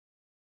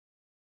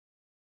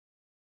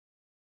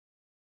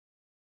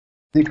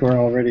think we're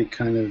already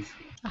kind of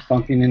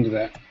bumping into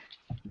that.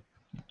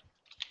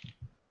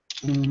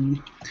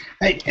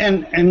 Hey,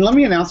 and let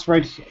me announce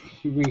right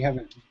here, we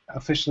haven't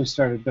officially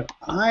started, but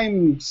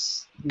I'm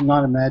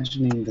not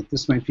imagining that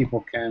this many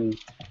people can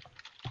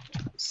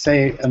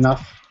say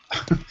enough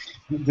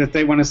that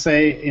they want to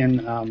say in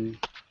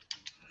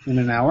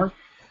an hour.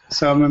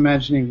 So I'm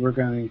imagining we're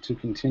going to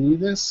continue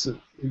this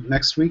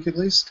next week at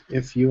least,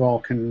 if you all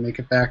can make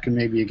it back and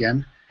maybe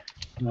again.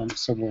 I'll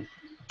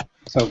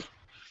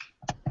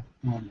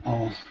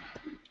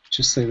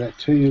just say that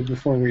to you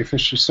before we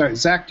officially start.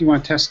 Zach, do you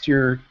want to test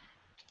your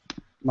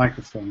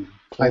microphone?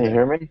 Can you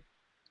hear me?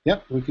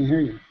 Yep, we can hear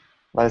you.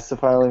 Nice to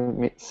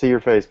finally see your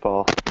face,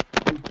 Paul.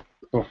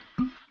 Cool.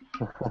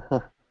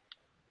 All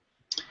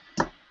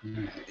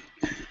right.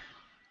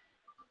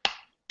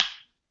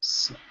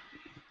 So,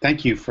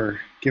 thank you for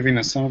giving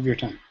us some of your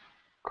time.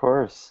 Of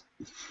course.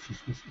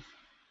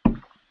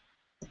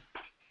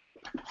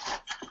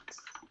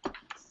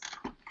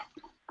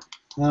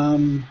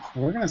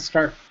 We're going to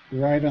start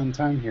right on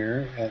time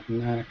here at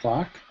 9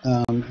 o'clock.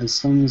 As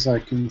soon as I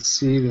can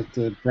see that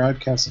the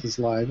broadcast is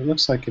live, it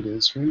looks like it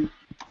is, right?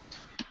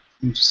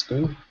 Let me just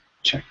go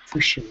check for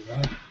sure.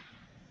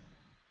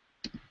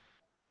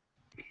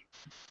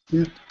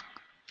 Yep.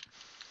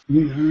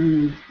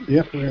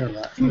 Yep, we are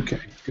live. Okay,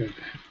 good.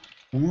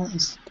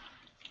 Let's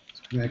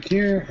go back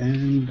here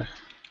and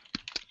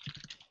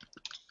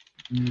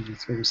maybe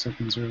 30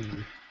 seconds early.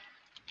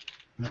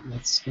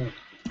 Let's start.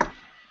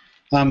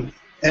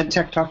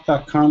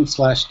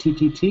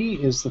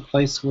 edtechtalk.com/TTT is the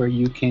place where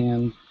you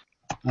can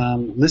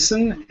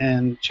listen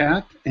and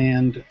chat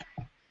and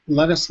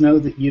let us know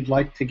that you'd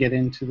like to get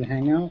into the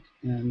Hangout,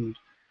 and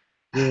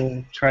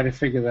we'll try to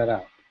figure that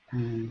out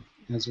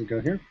as we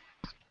go here.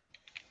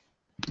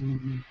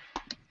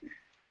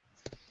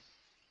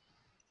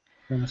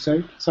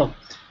 So,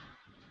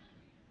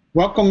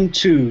 welcome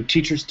to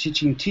Teachers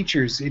Teaching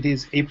Teachers. It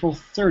is April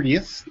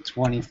 30th,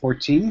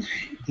 2014,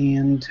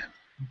 and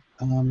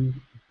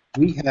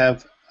we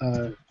have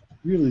a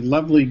really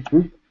lovely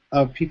group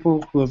of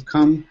people who have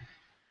come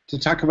to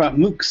talk about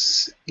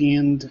MOOCs,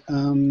 and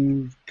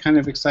kind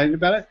of excited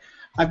about it.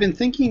 I've been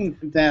thinking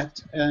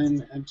that,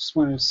 and I just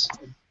want to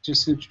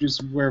just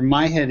introduce where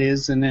my head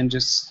is, and then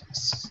just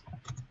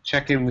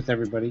check in with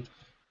everybody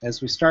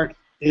as we start,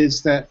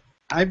 is that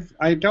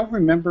I don't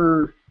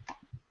remember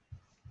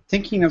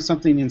thinking of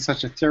something in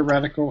such a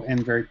theoretical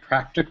and very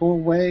practical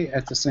way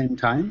at the same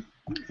time.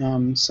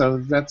 So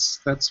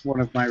that's one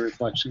of my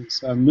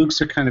reflections.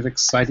 MOOCs are kind of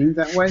exciting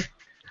that way.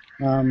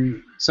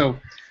 So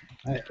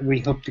we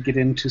hope to get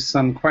into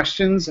some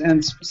questions,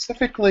 and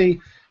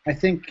specifically, I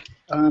think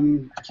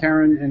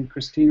Karen and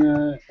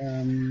Christina,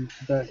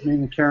 but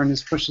mainly Karen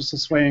has pushed us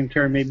this way, and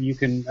Karen, maybe you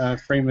can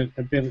frame it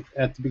a bit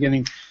at the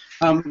beginning.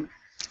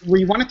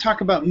 We want to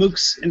talk about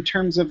MOOCs in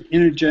terms of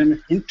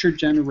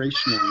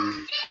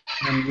intergenerational,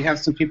 and we have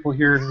some people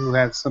here who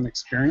have some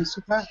experience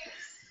with that.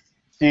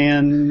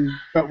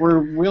 But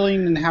we're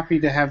willing and happy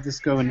to have this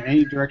go in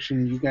any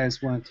direction you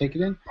guys want to take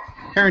it in.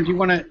 Karen, do you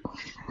want to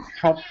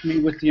help me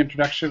with the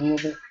introduction a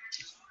little bit?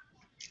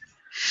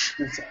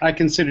 I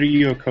consider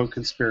you a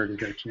co-conspirator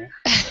here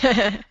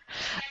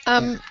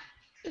tonight.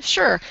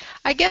 Sure.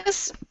 I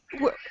guess,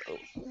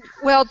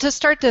 well, to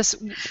start this,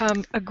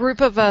 a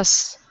group of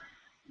us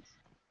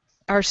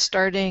are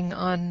starting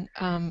on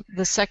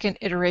the second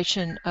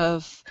iteration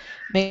of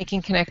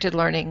Making Connected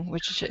Learning,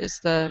 which is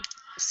the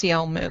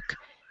CL MOOC.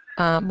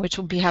 Which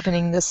will be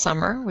happening this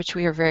summer, which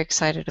we are very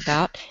excited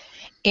about.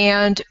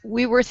 And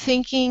we were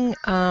thinking,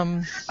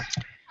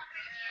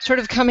 sort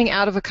of coming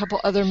out of a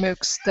couple other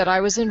MOOCs that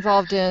I was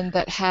involved in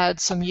that had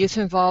some youth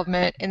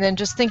involvement, and then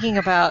just thinking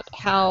about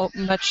how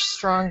much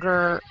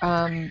stronger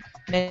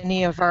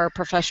many of our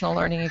professional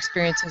learning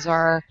experiences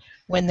are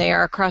when they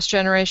are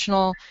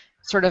cross-generational,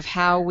 sort of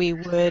how we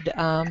would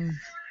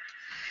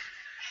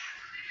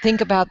think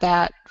about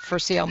that for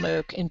CL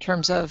MOOC in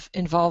terms of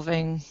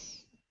involving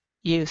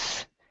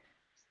youth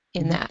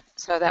in that.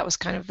 So that was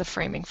kind of the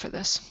framing for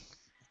this.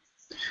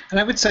 And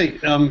I would say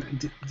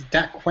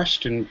that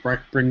question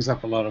brings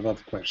up a lot of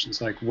other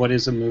questions, like what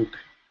is a MOOC,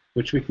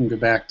 which we can go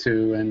back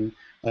to, and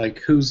like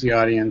who's the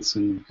audience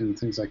and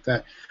things like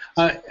that.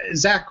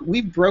 Zach,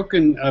 we've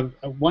broken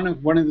one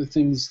of the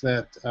things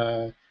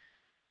that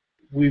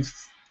we've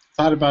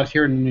thought about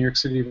here in the New York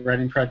City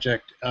Writing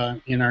Project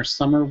in our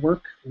summer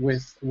work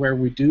with where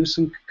we do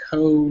some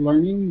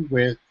co-learning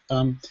with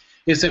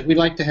is that we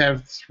like to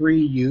have 3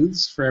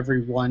 youths for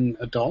every 1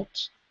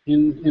 adult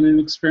in an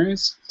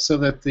experience, so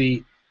that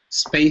the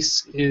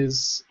space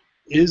is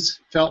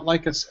felt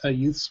like a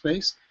youth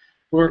space.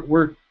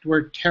 We're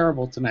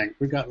terrible tonight.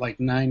 We got like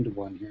 9 to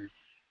 1 here,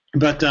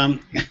 but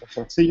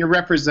so you're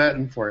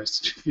representing for us,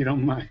 if you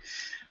don't mind.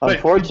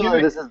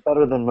 Unfortunately, this is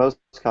better than most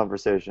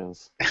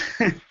conversations.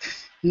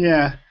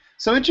 Yeah.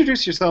 So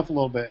introduce yourself a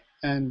little bit,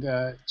 and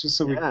just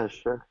so we. Yeah,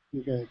 sure.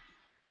 Okay.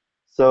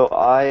 So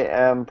I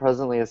am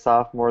presently a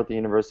sophomore at the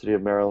University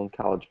of Maryland,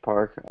 College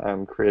Park.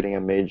 I'm creating a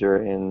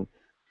major in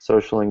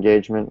social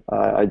engagement.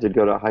 I did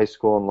go to high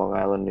school in Long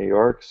Island, New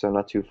York, so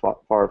not too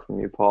far from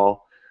you,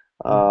 Paul.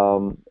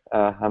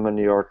 I'm a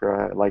New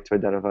Yorker. I like to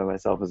identify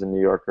myself as a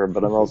New Yorker,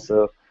 but I'm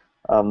also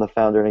the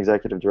founder and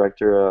executive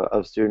director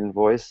of Student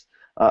Voice,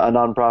 a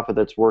nonprofit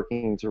that's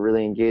working to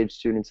really engage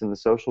students in the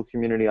social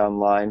community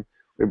online.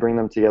 We bring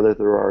them together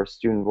through our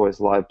Student Voice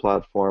Live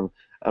platform,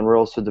 and we're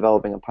also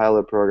developing a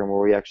pilot program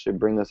where we actually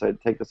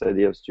take this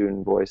idea of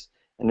Student Voice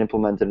and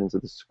implement it into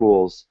the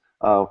schools,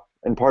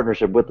 in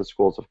partnership with the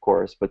schools, of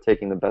course, but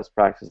taking the best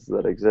practices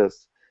that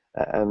exist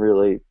and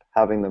really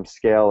having them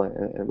scale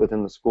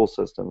within the school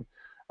system.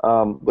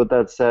 With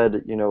that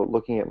said,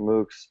 looking at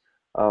MOOCs,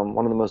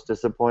 one of the most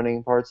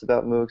disappointing parts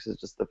about MOOCs is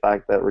just the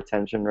fact that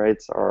retention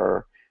rates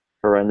are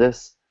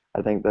horrendous.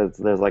 I think that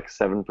there's like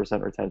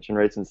 7% retention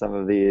rates in some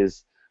of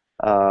these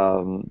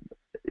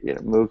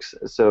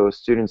MOOCs, so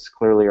students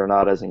clearly are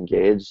not as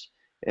engaged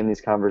in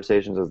these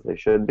conversations as they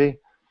should be.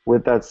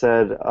 With that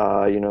said,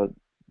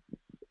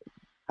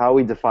 how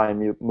we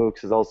define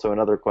MOOCs is also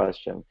another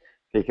question,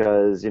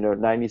 because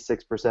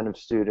 96% of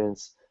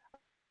students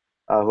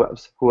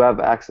who have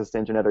access to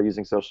internet are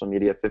using social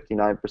media.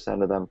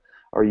 59% of them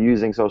are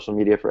using social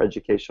media for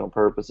educational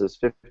purposes,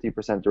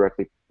 50%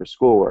 directly for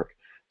schoolwork.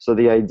 So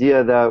the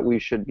idea that we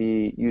should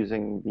be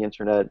using the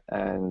internet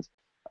and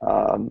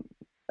the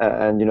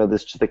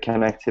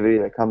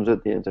connectivity that comes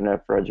with the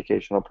internet for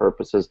educational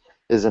purposes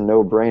is a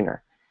no-brainer.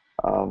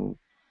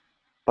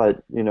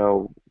 But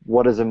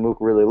what does a MOOC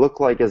really look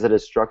like? Is it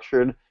as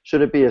structured?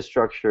 Should it be as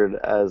structured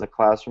as a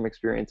classroom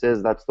experience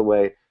is? That's the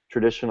way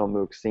traditional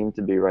MOOCs seem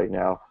to be right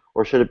now.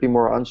 Or should it be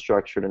more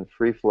unstructured and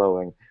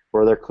free-flowing,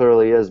 where there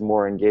clearly is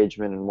more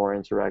engagement and more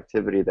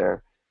interactivity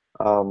there?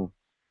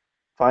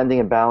 Finding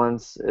a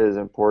balance is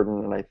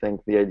important, and I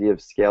think the idea of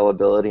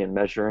scalability and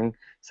measuring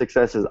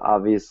success is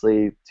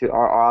obviously two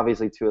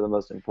of the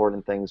most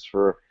important things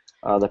for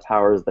the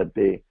powers that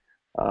be.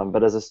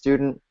 But as a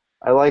student,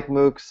 I like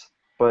MOOCs,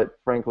 but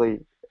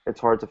frankly, it's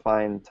hard to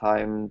find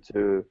time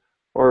to,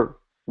 or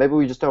maybe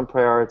we just don't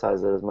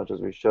prioritize it as much as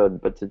we should,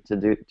 but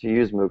to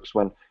use MOOCs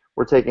when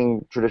we're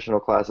taking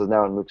traditional classes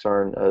now, and MOOCs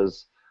aren't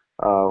as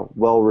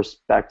well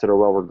respected or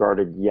well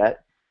regarded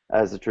yet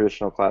as a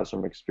traditional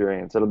classroom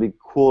experience. It'll be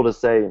cool to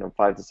say,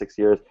 5 to 6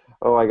 years,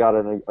 oh, I got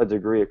a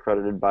degree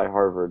accredited by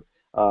Harvard,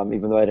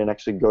 even though I didn't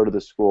actually go to the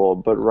school.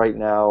 But right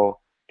now,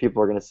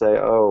 people are going to say,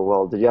 oh,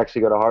 well, did you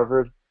actually go to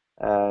Harvard?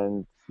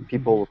 And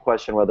people will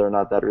question whether or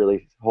not that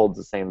really holds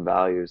the same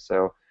value.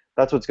 So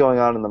that's what's going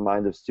on in the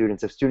mind of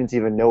students, if students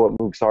even know what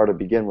MOOCs are to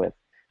begin with.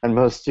 And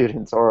most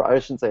students, or I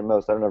shouldn't say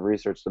most, I don't have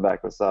research to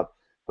back this up,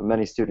 but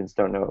many students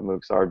don't know what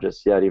MOOCs are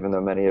just yet, even though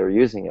many are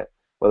using it,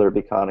 whether it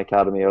be Khan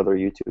Academy or other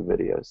YouTube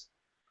videos.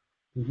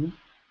 Mm-hmm.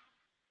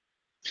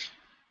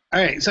 All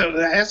right, so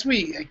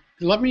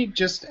let me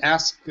just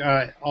ask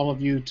all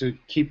of you to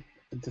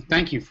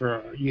thank you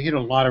for, you hit a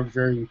lot of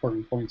very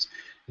important points,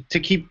 to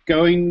keep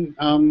going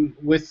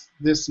with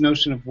this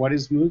notion of what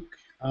is MOOC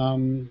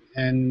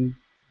and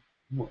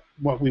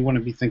what we want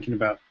to be thinking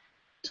about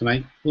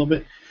tonight a little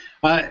bit.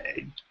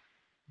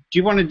 Do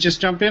you want to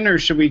just jump in, or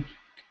should we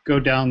go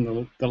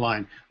down the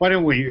line? Why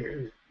don't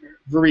we,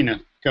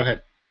 Verena, go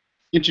ahead.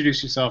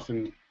 Introduce yourself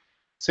and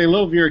say a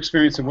little of your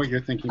experience and what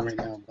you're thinking right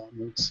now about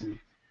MOOCs.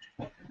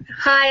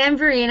 Hi, I'm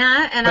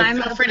Verena,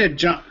 and feel free to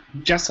jump.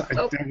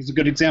 That was a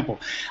good example.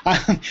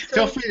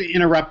 Feel free to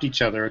interrupt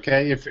each other,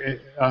 okay?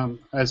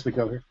 As we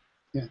go here.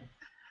 Yeah.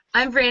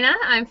 I'm Verena.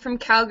 I'm from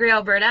Calgary,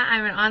 Alberta.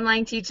 I'm an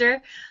online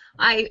teacher.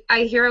 I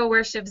hero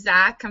worship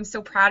Zach. I'm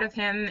so proud of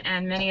him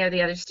and many of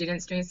the other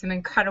students doing some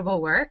incredible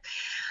work.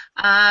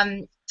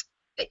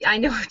 I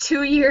know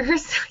 2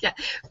 years, yeah,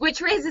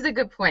 which raises a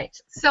good point.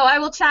 So I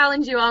will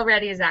challenge you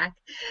already, Zach.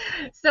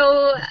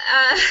 So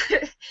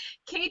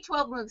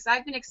K-12 MOOCs,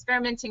 I've been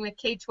experimenting with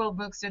K-12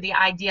 MOOCs, or the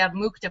idea of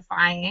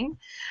MOOC-defying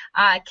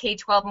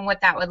K-12 and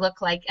what that would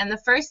look like. And the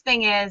first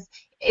thing is,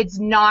 it's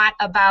not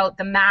about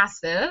the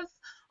massive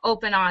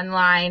open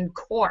online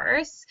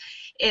course.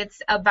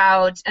 It's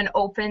about an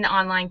open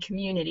online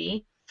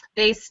community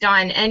based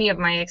on any of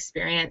my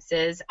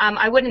experiences.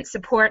 I wouldn't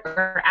support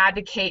or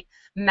advocate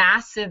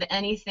massive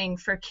anything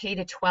for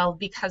K-12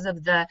 because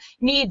of the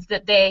needs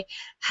that they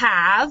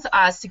have,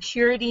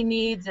 security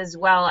needs, as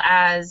well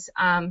as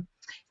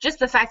just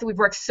the fact that we've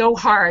worked so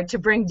hard to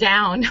bring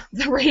down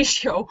the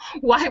ratio.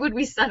 Why would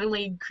we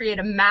suddenly create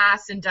a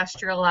mass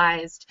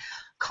industrialized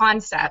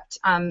concept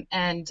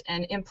and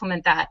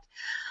implement that?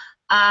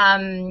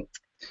 I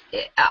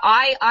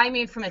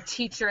mean from a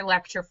teacher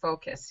lecture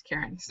focus,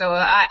 Karen. So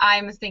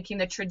I'm thinking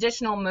the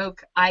traditional MOOC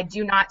I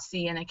do not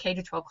see in a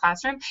K-12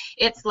 classroom.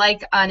 It's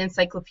like an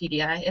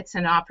encyclopedia. It's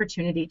an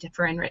opportunity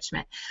for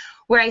enrichment.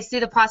 Where I see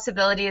the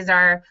possibilities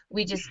are,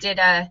 we just did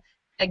a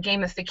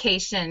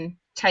gamification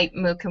type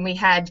MOOC, and we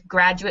had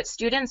graduate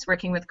students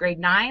working with grade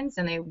 9s,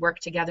 and they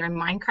worked together in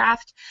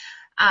Minecraft.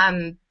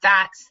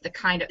 That's the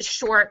kind of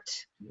short,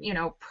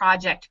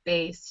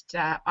 project-based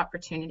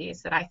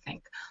opportunities that I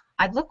think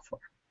I'd look for.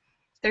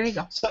 There you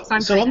go. So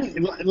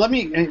let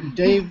me.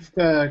 Dave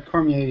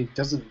Cormier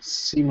doesn't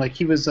seem like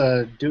he was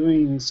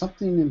doing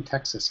something in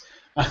Texas,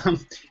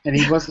 and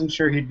he wasn't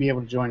sure he'd be able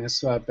to join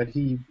us, but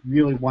he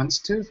really wants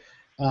to.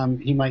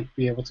 he might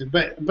be able to.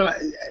 But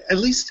at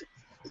least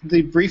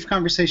the brief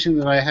conversation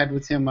that I had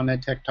with him on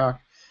EdTech Talk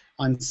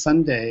on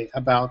Sunday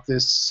about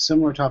this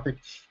similar topic,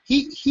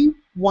 he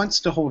wants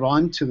to hold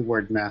on to the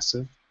word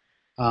massive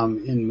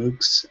in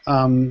MOOCs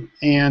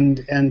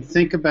and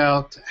think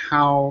about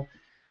how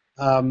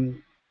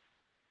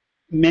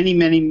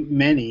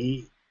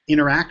many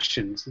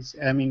interactions.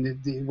 I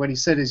mean, what he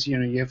said is,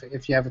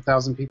 if you have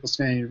 1,000 people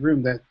standing in a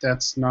room,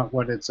 that's not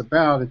what it's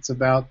about. It's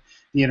about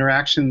the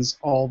interactions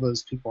all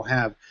those people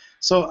have.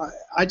 So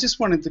I just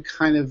wanted to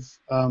kind of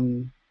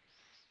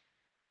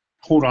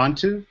hold on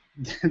to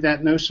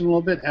that notion a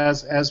little bit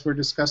as we're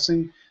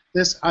discussing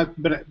this.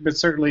 But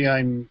certainly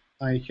I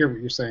hear what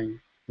you're saying,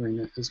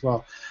 Marina, as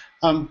well.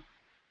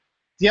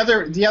 The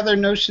other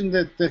notion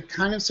that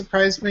kind of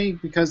surprised me,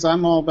 because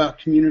I'm all about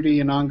community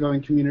and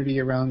ongoing community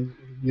around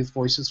Youth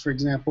Voices, for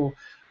example,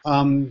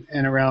 and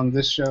around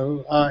this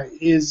show,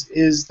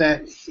 is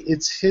that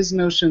it's his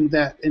notion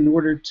that in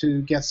order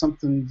to get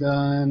something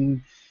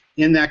done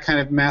in that kind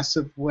of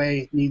massive way,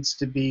 it needs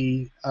to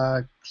be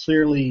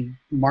clearly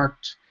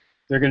marked.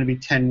 There are going to be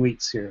 10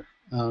 weeks here.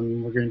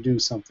 We're going to do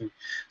something.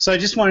 So I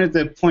just wanted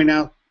to point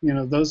out,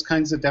 those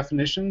kinds of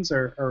definitions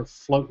are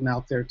floating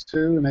out there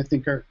too, and I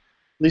think are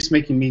at least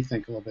making me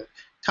think a little bit.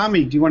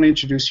 Tommy, do you want to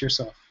introduce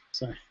yourself?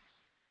 Sorry.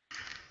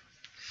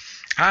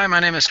 Hi, my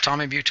name is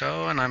Tommy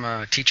Buteau, and I'm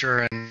a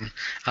teacher in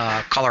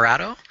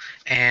Colorado.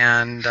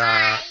 And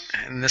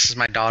this is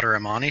my daughter,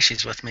 Imani.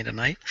 She's with me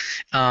tonight.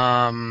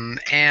 I'm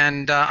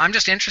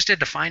just interested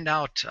to find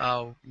out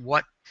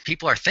what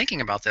people are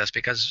thinking about this,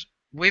 because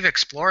we've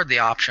explored the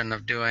option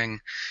of doing,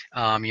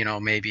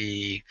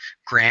 maybe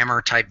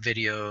grammar-type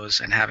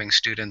videos and having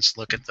students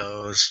look at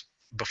those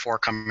before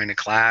coming to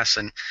class,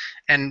 and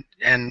I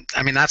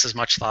mean, that's as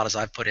much thought as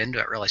I've put into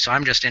it, really. So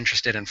I'm just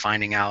interested in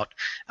finding out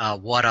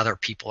what other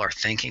people are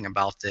thinking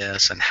about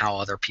this and how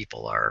other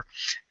people are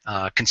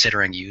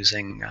considering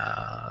using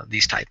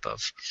these type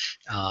of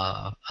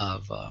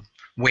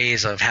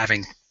ways of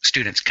having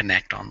students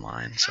connect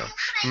online. So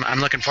I'm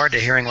looking forward to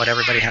hearing what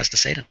everybody has to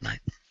say tonight.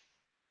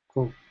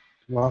 Cool.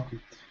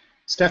 Welcome.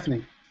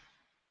 Stephanie,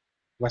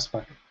 West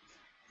Bucket.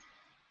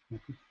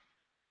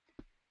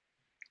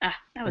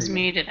 That was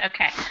muted.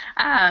 Okay.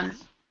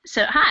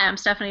 So hi, I'm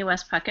Stephanie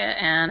West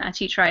Puckett, and I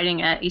teach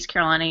writing at East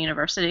Carolina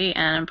University,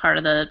 and I'm part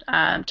of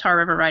the Tar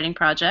River Writing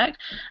Project.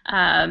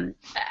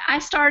 I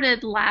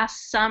started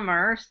last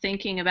summer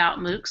thinking about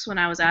MOOCs when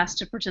I was asked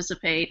to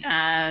participate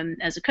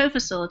as a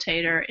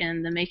co-facilitator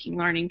in the Making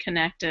Learning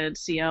Connected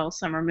CL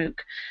Summer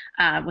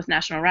MOOC with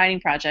National Writing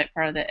Project,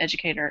 part of the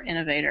Educator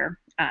Innovator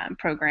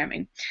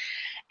programming.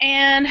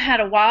 And had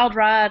a wild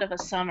ride of a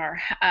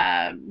summer,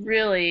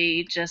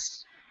 really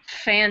just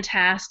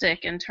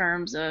fantastic in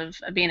terms of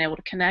being able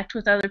to connect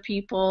with other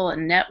people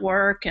and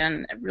network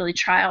and really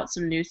try out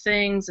some new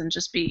things and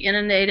just be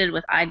inundated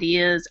with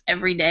ideas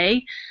every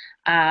day.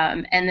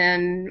 And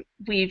then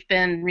we've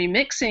been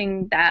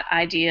remixing that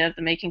idea of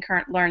the Making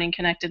Current Learning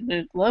Connected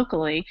MOOC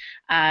locally.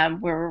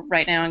 We're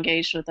right now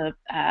engaged with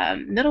a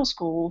middle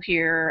school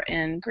here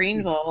in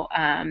Greenville,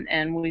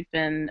 and we've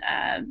been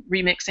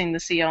remixing the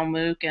CL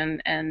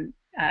MOOC and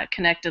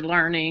connected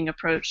learning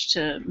approach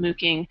to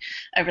MOOCing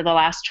over the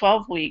last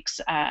 12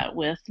 weeks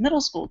with middle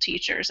school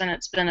teachers, and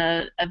it's been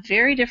a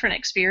very different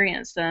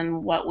experience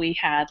than what we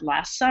had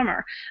last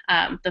summer.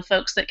 The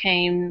folks that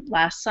came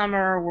last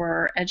summer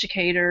were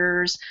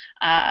educators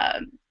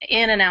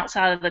in and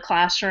outside of the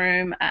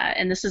classroom,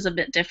 and this is a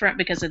bit different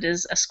because it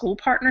is a school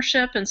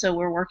partnership, and so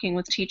we're working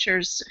with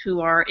teachers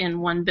who are in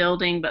one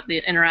building, but the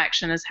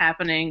interaction is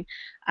happening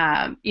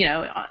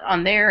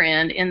on their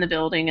end in the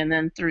building and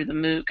then through the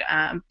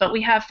MOOC. But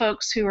we have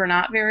folks who are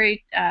not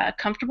very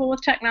comfortable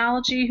with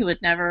technology, who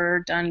had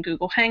never done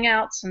Google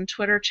Hangouts and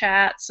Twitter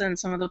chats and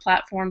some of the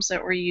platforms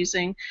that we're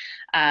using.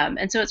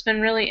 And so it's been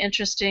really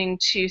interesting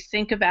to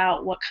think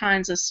about what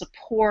kinds of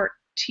support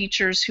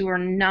teachers who are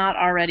not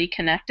already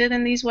connected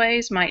in these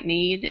ways might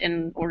need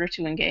in order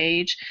to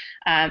engage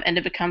and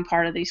to become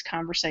part of these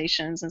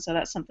conversations. And so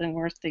that's something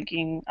we're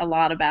thinking a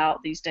lot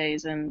about these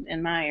days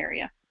in my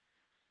area.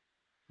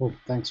 Well,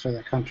 thanks for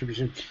that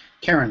contribution.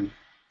 Karen,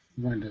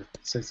 you wanted to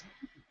say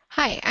something?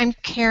 Hi, I'm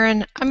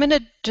Karen. I'm going to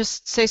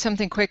just say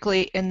something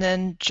quickly and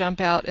then jump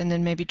out and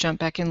then maybe jump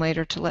back in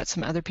later to let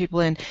some other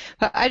people in.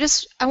 But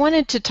I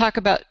wanted to talk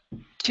about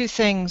two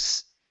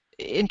things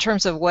in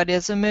terms of what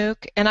is a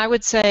MOOC. And I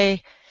would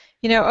say,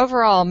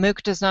 overall,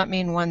 MOOC does not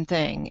mean one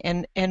thing.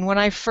 And when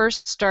I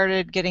first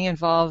started getting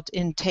involved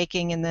in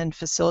taking and then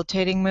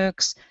facilitating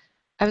MOOCs,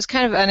 I was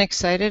kind of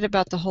unexcited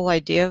about the whole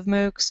idea of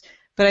MOOCs.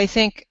 But I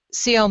think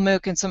CL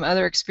MOOC and some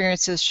other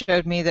experiences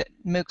showed me that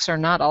MOOCs are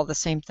not all the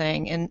same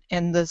thing,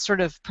 and the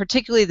sort of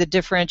particularly the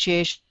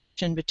differentiation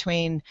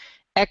between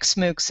X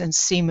MOOCs and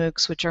C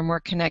MOOCs, which are more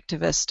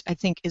connectivist, I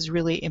think is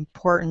really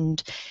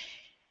important.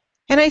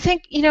 And I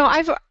think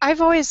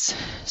I've always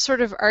sort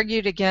of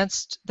argued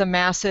against the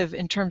massive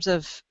in terms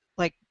of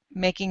like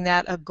making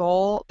that a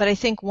goal, but I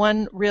think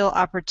one real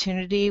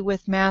opportunity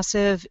with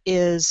massive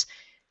is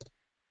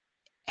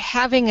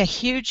having a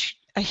huge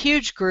a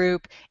huge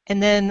group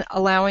and then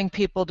allowing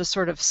people to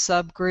sort of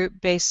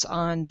subgroup based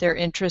on their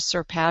interests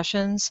or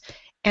passions.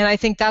 And I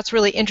think that's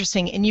really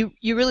interesting. And you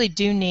really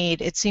do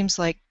need, it seems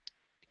like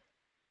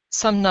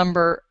some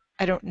number,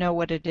 I don't know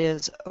what it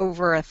is,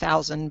 over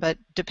 1,000, but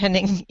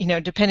depending,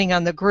 depending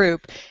on the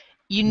group,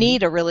 you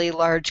need a really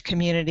large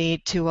community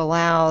to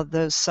allow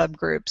those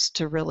subgroups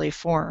to really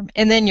form.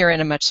 And then you're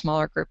in a much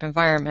smaller group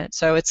environment.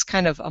 So it's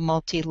kind of a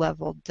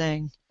multi-leveled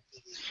thing.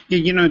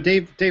 Yeah,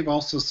 Dave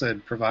also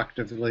said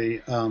provocatively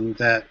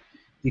that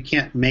you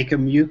can't make a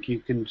MOOC. You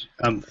can,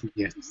 I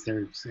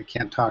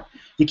can't talk.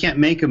 You can't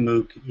make a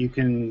MOOC. You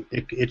can.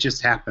 It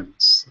just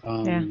happens.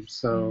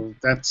 So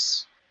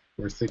that's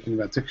worth thinking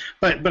about too.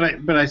 But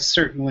I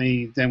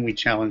certainly, then we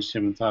challenged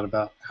him and thought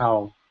about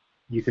how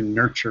you can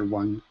nurture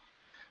one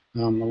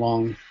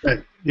along.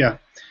 But yeah.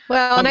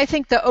 Well, and I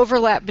think the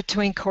overlap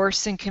between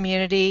course and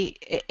community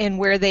and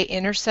where they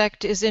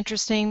intersect is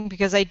interesting,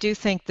 because I do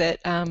think that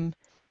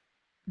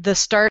the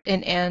start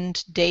and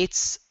end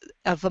dates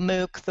of a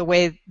MOOC, the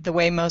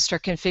way most are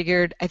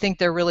configured, I think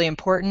they're really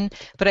important.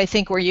 But I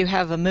think where you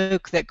have a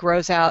MOOC that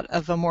grows out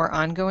of a more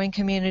ongoing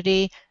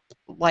community,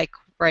 like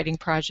writing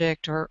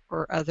project or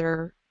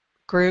other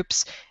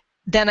groups,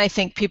 then I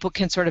think people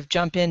can sort of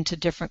jump into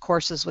different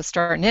courses with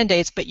start and end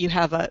dates, but you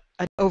have an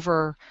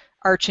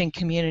overarching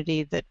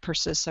community that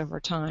persists over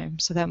time.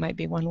 So that might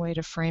be one way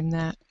to frame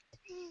that.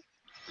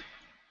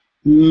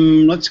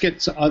 Let's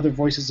get some other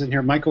voices in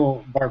here.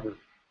 Michael Barbour.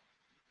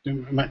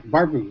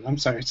 Barbour, I'm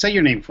sorry. Say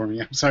your name for me.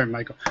 I'm sorry,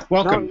 Michael.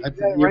 Welcome. No,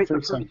 you're right the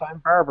first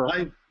time.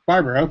 Barbour.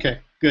 Barbour, okay,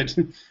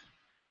 good.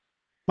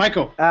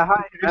 Michael.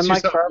 Hi, I'm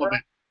Mike Barbour.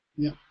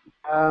 Yeah.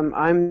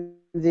 I'm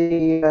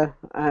the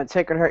at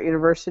Sacred Heart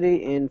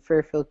University in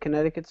Fairfield,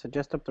 Connecticut, so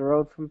just up the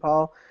road from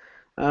Paul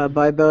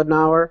by about an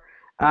hour.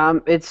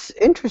 It's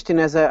interesting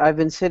as I've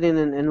been sitting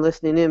and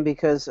listening in,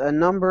 because a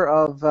number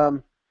of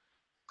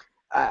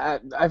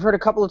I've heard a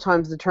couple of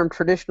times the term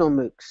traditional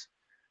MOOCs.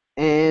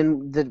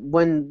 And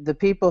when the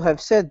people have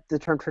said the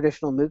term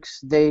traditional MOOCs,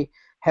 they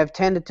have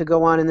tended to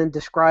go on and then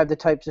describe the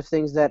types of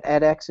things that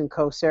edX and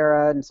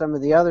Coursera and some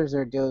of the others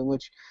are doing,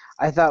 which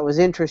I thought was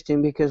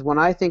interesting, because when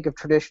I think of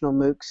traditional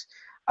MOOCs,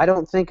 I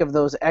don't think of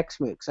those X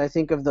MOOCs. I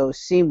think of those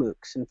C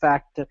MOOCs. In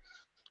fact,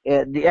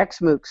 the X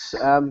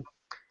MOOCs,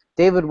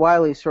 David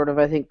Wiley sort of,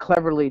 I think,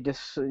 cleverly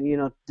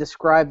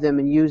described them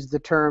and used the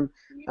term,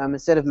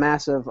 instead of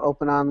massive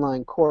open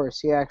online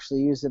course, he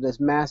actually used it as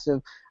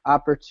massive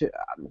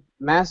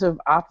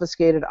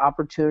obfuscated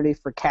opportunity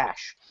for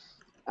cash.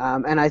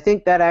 And I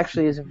think that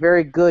actually is a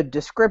very good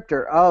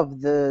descriptor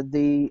of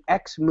the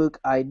XMOOC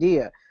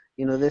idea.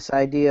 This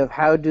idea of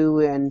how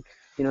do, and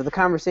the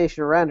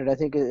conversation around it, I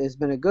think, has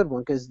been a good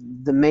one, because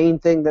the main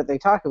thing that they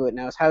talk about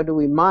now is how do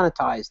we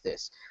monetize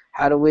this?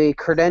 How do we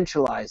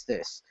credentialize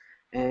this?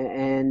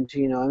 And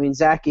I mean,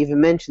 Zach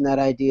even mentioned that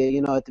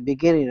idea, at the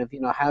beginning of,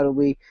 how do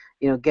we,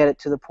 get it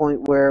to the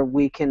point where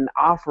we can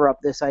offer up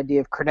this idea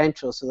of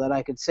credentials, so that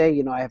I could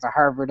say, I have a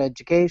Harvard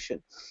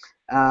education.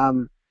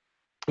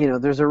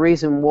 There's a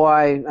reason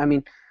why, I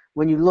mean,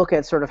 when you look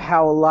at sort of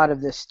how a lot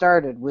of this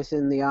started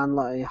within the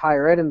online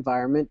higher ed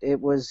environment, it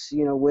was,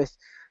 with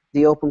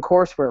the open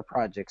courseware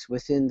projects.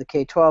 Within the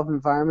K-12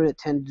 environment, it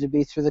tended to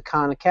be through the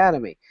Khan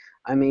Academy.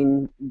 I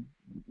mean,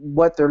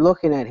 what they're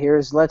looking at here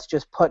is, let's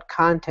just put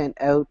content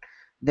out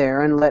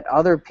there and let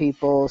other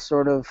people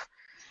sort of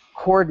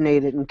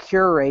coordinate it and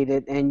curate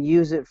it and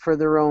use it for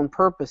their own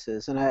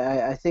purposes. And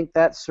I think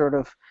that's sort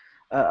of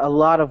a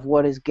lot of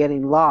what is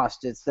getting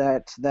lost. It's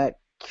that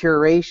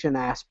curation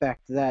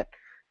aspect that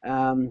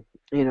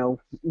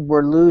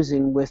we're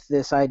losing with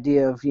this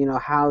idea of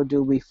how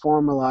do we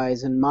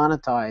formalize and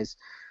monetize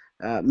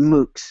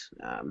MOOCs.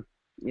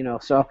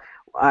 So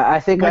I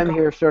think I'm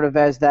here sort of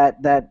as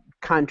that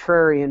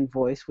contrarian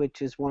voice,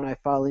 which is one I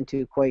fall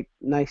into quite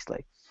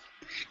nicely.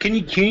 Can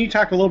you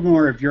talk a little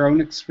more of your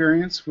own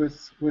experience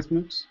with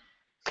MOOCs?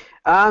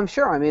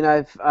 Sure. I mean,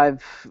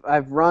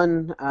 I've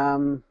run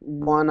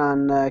one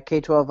on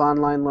K-12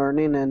 online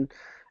learning, and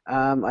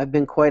I've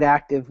been quite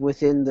active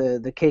within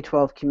the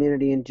K-12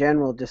 community in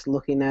general, just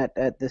looking at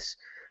this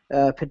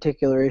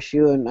particular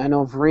issue. And I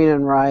know Verena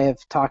and I have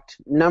talked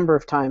a number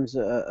of times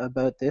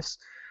about this.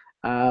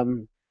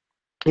 And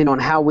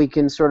how we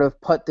can sort of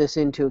put this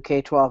into a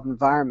K-12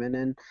 environment.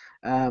 And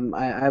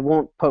I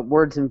won't put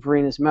words in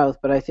Verena's mouth,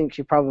 but I think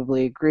she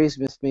probably agrees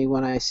with me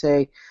when I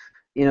say,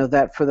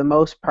 that for the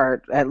most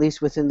part, at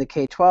least within the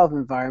K-12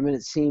 environment,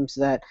 it seems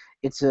that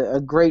it's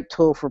a great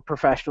tool for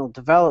professional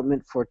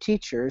development for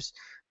teachers,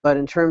 but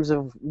in terms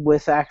of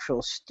with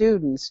actual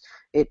students,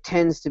 it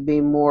tends to be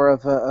more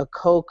of a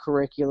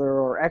co-curricular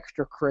or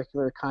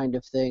extracurricular kind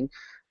of thing.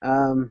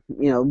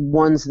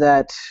 Ones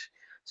that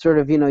sort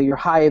of, your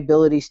high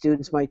ability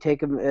students might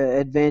take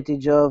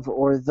advantage of,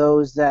 or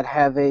those that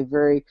have a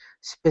very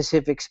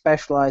specific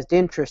specialized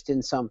interest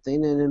in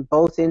something. And in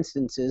both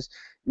instances,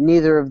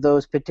 neither of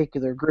those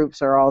particular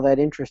groups are all that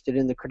interested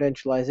in the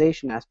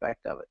credentialization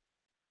aspect of it.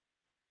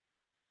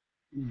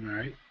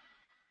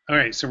 All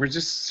right, so we're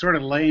just sort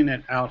of laying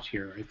it out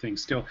here, I think,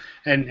 still,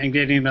 and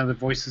getting other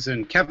voices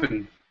in. Kevin,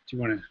 do you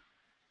want to?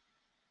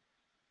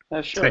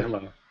 Say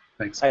hello.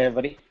 Thanks. Hi,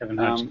 everybody. Kevin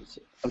Hodgson.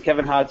 I'm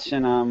Kevin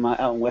Hodgson. I'm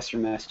out in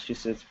Western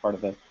Massachusetts, part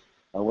of the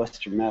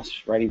Western Mass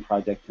Writing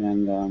Project,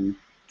 and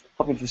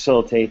helping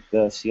facilitate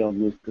the CL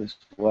MOOC as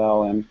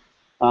well. And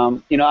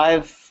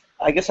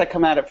I guess I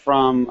come at it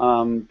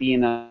from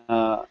being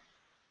a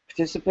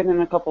participant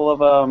in a couple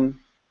of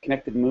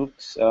connected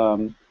MOOCs,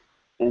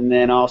 and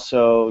then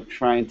also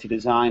trying to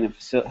design and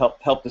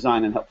help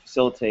design and help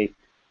facilitate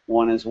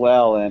one as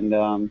well.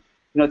 And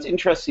it's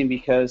interesting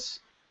because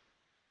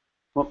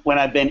when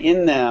I've been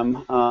in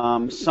them,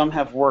 some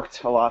have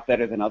worked a lot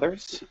better than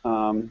others,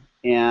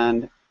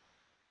 and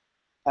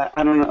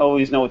I don't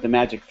always know what the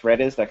magic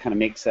thread is that kind of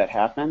makes that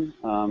happen.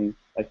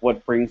 Like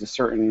what brings a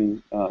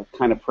certain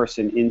kind of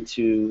person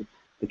into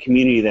the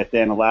community that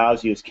then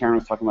allows you, as Karen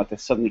was talking about, to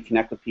suddenly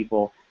connect with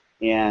people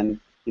and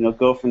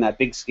go from that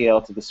big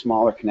scale to the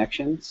smaller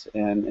connections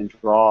and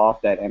draw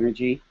off that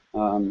energy.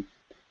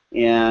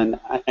 And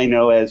I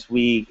know as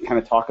we kind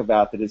of talk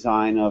about the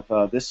design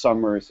of this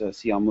summer's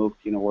CL MOOC,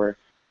 we're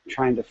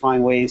trying to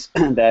find ways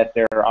that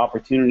there are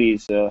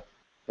opportunities for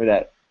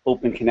that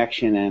open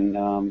connection and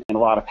a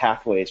lot of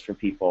pathways for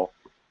people,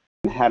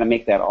 and how to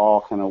make that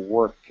all kind of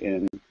work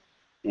and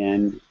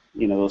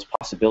those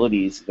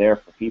possibilities there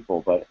for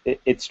people. But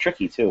it's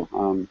tricky too,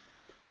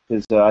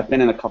 because I've been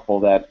in a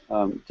couple that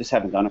just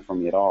haven't done it for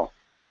me at all,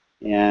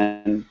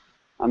 and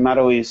I'm not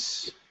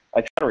always. I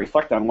try to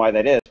reflect on why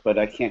that is, but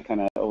I can't kind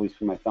of always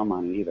put my thumb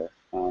on it either.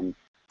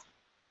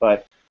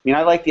 But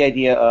I like the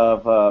idea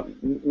of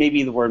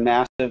maybe the word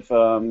massive.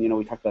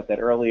 We talked about that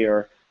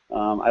earlier.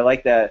 I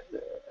like that,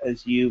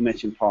 as you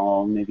mentioned,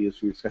 Paul. Maybe it was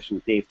from your discussion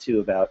with Dave too,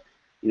 about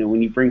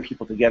when you bring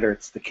people together,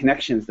 it's the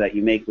connections that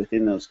you make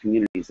within those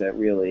communities that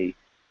really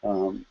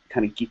kind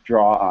of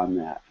draw on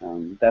that.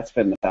 That's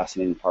been the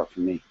fascinating part for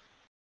me.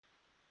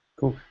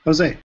 Cool,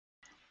 Jose.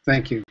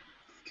 Thank you,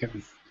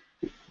 Kevin.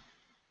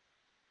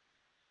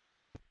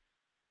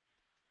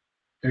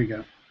 There you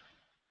go.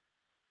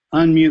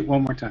 Unmute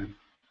one more time.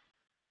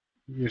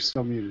 You're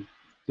still muted.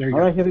 There you go.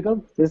 All right, here we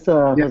go. This is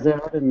Jose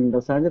out in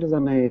Los Angeles.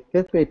 I'm a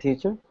 5th grade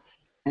teacher.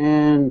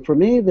 And for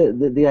me,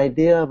 the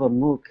idea of a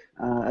MOOC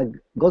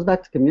goes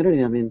back to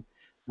community. I mean,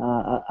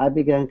 I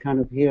began kind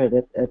of here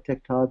at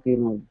Tech Talk,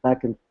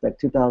 back in like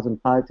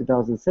 2005,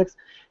 2006.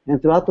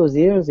 And throughout those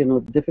years,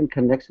 different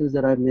connections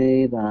that I've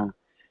made,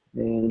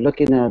 and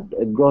looking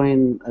at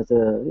growing as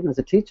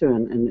a teacher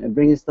and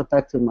bringing stuff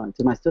back to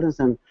my students,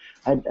 and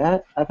I've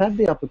had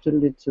the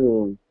opportunity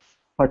to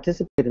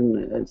participate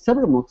in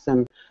several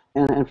MOOCs,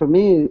 and for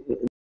me,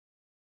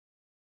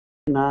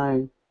 and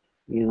I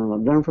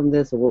learn from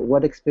this.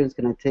 What experience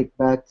can I take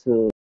back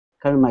to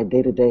kind of my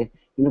day-to-day,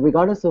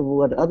 regardless of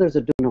what others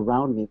are doing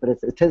around me, but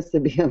it tends to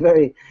be a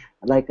very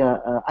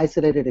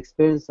isolated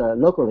experience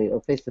locally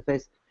or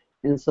face-to-face.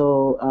 And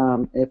so,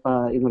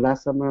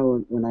 last summer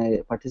when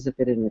I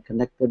participated in a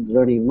Connected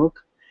Learning MOOC,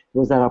 it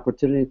was that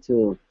opportunity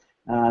to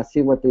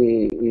see what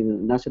the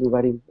National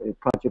Writing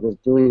Project was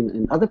doing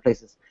in other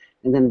places,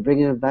 and then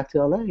bringing it back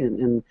to LA.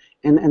 And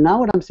now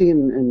what I'm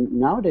seeing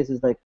nowadays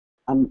is like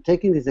I'm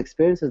taking these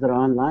experiences that are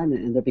online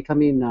and they're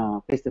becoming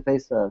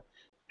face-to-face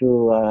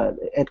through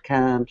ed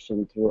camps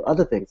and through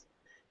other things.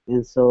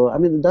 And so,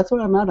 that's where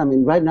I'm at.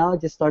 Right now I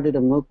just started a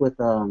MOOC with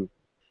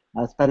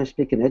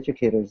Spanish-speaking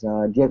educators.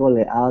 Diego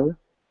Leal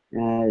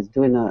is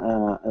doing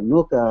a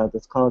MOOC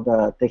that's called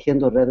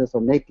Tejiendo Redes,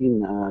 or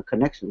Making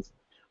Connections.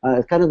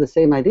 It's kind of the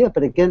same idea,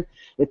 but again,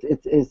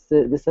 there's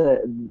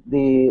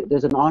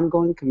an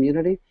ongoing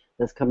community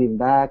that's coming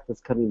back,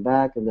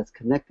 and that's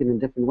connecting in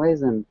different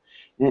ways, and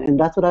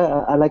that's what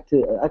I like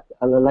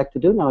to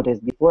do nowadays.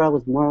 Before I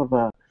was more of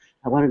I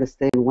wanted to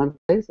stay in one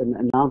place, and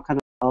now I'm kind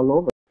of all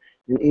over,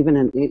 and even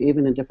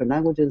in different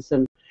languages.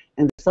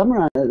 And this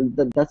summer,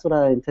 that's what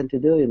I intend to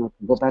do.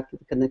 Go back to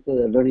the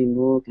Connected Learning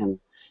MOOC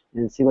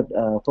and see what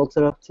folks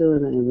are up to,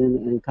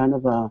 and kind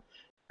of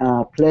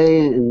play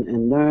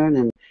and learn.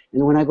 And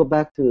when I go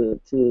back to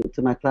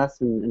my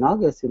class in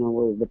August,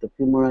 with a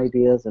few more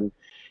ideas. And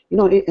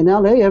in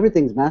LA,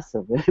 everything's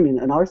massive.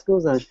 In our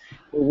schools,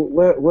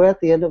 we're at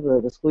the end of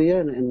the school year,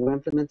 and we're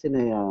implementing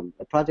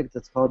a project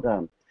that's called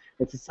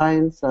it's a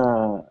science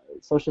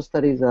social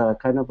studies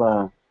kind of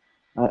a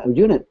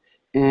unit.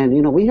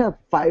 And we have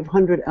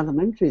 500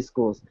 elementary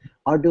schools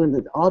all doing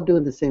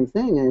the same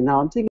thing. And now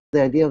I'm thinking of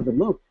the idea of the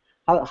MOOC.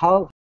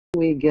 How can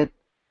we get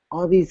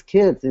all these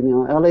kids?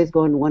 LA is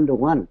going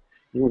one-to-one.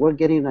 We're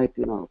getting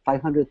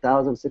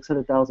 500,000,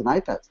 600,000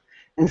 iPads.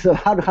 And so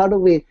how do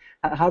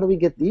we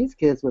get these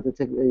kids with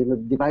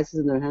the devices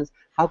in their hands?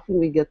 How can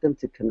we get them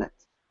to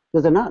connect?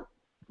 Because they're not.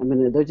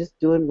 They're just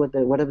doing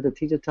whatever the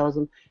teacher tells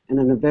them, and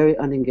in a very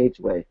unengaged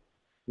way.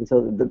 And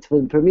so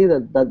for me,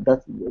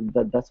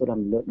 that's what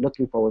I'm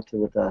looking forward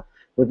to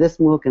with this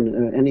MOOC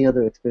and any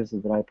other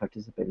experiences that I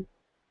participate in.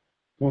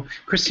 Well,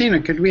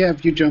 Christina, could we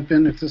have you jump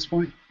in at this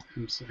point?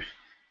 I'm sorry.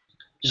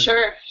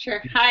 Sure.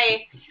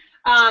 Hi.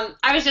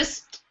 I was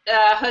just,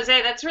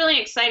 Jose, that's really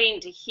exciting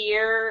to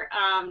hear,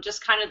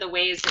 just kind of the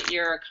ways that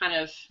you're kind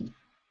of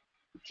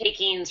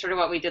taking sort of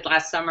what we did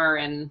last summer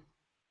and,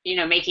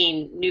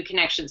 making new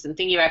connections and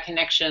thinking about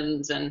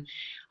connections. And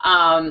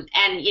And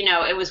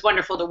it was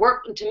wonderful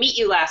to meet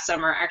you last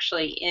summer,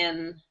 actually,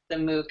 in the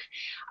MOOC.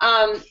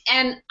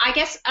 And I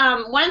guess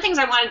one of the things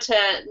I wanted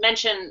to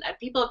mention,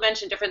 people have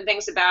mentioned different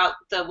things about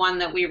the one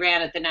that we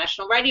ran at the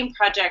National Writing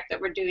Project that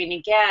we're doing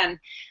again.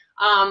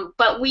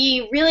 But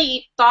we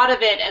really thought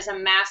of it as a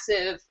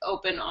massive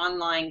open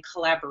online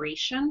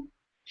collaboration.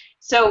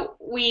 So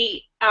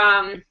we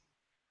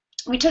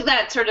took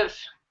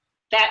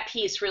that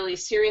piece really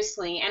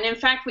seriously, and in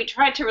fact we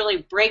tried to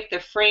really break the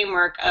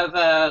framework of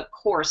a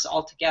course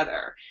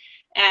altogether.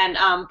 And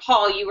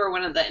Paul, you were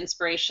one of the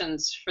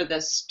inspirations for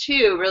this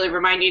too, really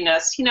reminding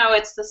us,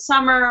 it's the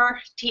summer,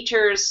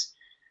 teachers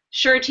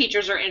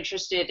are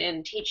interested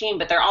in teaching,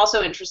 but they're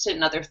also interested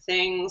in other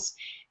things.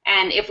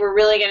 And if we're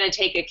really going to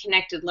take a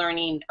connected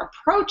learning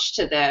approach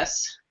to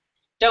this,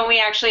 don't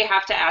we actually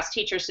have to ask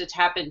teachers to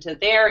tap into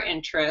their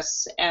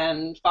interests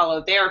and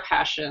follow their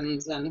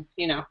passions? And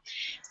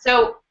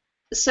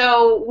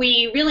so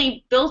we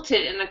really built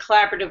it in a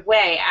collaborative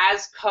way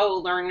as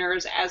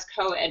co-learners, as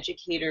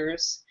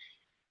co-educators.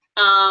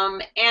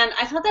 And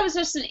I thought that was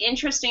just an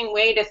interesting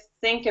way to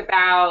think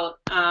about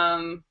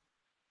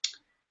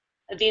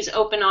these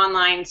open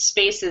online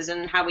spaces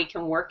and how we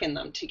can work in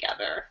them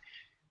together.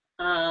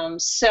 And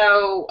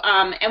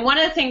one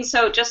of the things,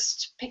 so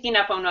just picking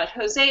up on what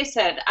Jose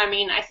said,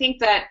 I think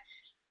that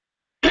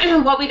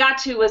what we got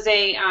to was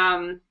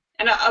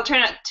and I'll try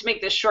not to make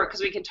this short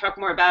because we can talk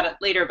more about it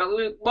later, but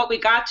what we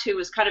got to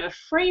was kind of a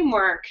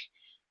framework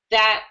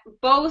that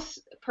both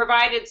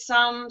provided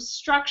some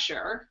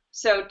structure,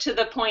 so to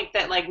the point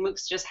that like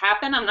MOOCs just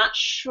happen, I'm not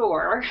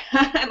sure,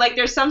 like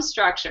there's some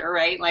structure,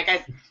 right? Like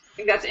I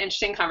think that's an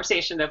interesting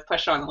conversation to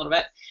push on a little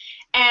bit.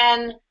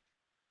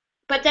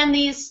 But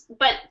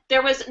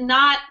there was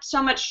not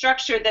so much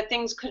structure that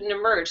things couldn't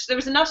emerge. So there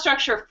was enough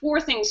structure for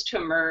things to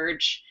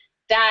emerge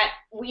that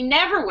we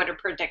never would have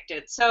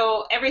predicted.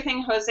 So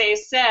everything Jose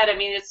said,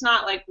 it's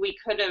not like we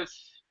could have,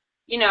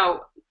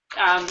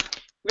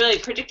 really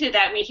predicted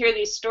that. We hear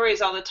these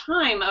stories all the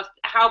time of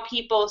how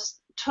people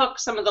took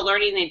some of the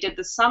learning they did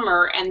this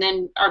summer and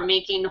then are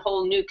making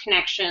whole new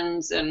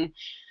connections. And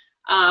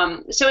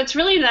so it's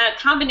really the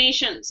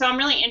combination. So I'm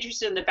really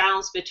interested in the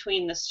balance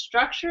between the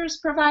structures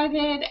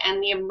provided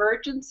and the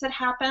emergence that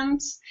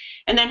happens,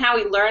 and then how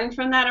we learn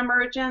from that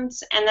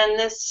emergence. And then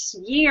this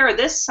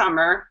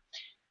summer,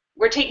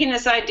 we're taking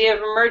this idea of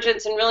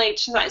emergence and really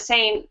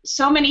saying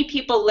so many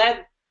people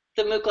led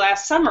the MOOC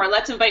last summer,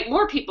 let's invite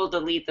more people to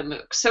lead the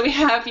MOOC. So we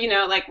have,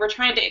 we're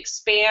trying to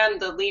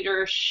expand the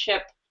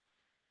leadership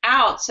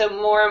out so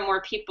more and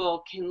more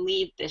people can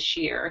lead this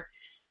year.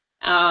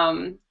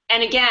 And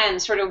again,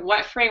 sort of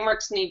what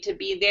frameworks need to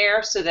be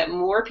there so that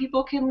more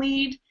people can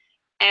lead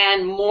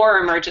and more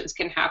emergence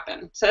can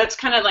happen. So that's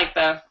kind of like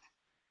the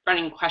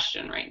running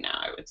question right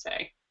now, I would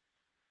say.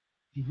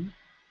 Mm-hmm.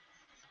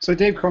 So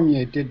Dave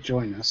Cormier did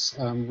join us.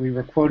 We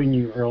were quoting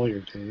you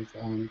earlier, Dave.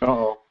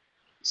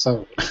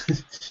 So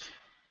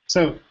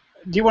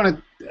do you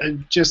want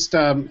to just,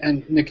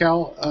 and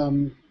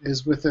Nikhil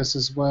is with us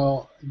as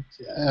well.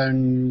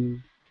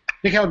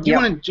 Nikhil, do you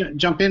want to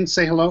jump in,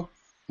 say hello,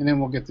 and then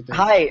we'll get to Dave.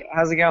 Hi,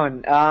 how's it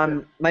going?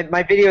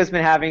 My video has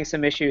been having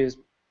some issues,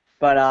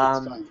 but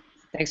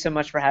thanks so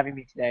much for having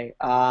me today.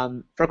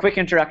 For a quick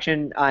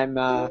introduction, I'm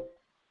an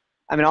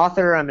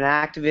author, I'm an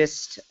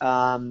activist,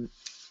 I'm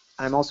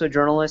also a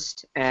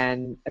journalist,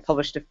 and I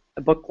published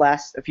a book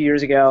a few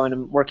years ago, and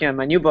I'm working on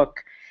my new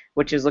book,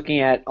 which is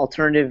looking at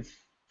alternative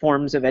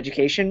forms of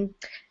education.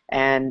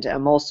 And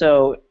I'm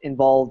also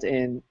involved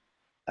in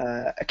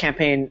a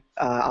campaign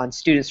on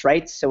students'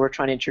 rights, so we're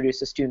trying to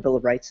introduce a student bill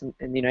of rights in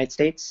the United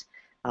States.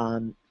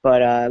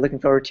 But looking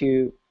forward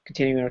to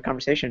continuing our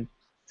conversation.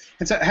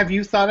 And so, have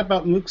you thought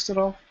about MOOCs at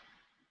all?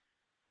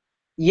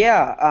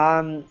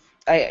 Yeah,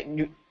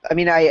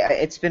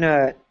 it's been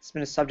a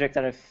subject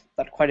that I've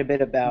thought quite a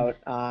bit about.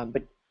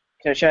 But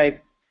should I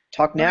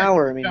talk now,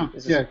 or go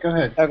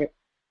ahead. Okay.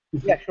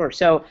 Yeah, sure.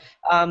 So,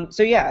 my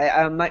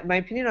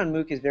opinion on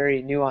MOOC is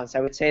very nuanced. I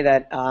would say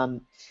that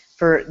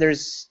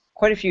there's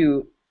quite a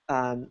few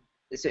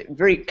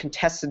very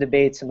contested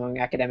debates among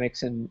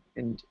academics and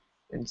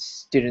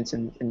students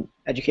and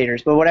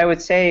educators. But what I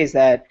would say is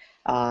that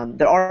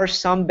there are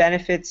some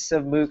benefits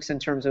of MOOCs in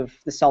terms of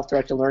the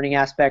self-directed learning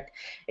aspect.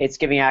 It's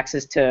giving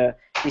access to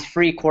these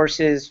free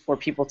courses for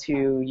people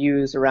to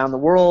use around the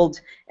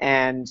world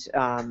and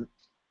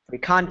free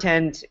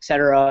content,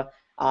 etc.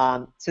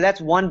 So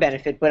that's one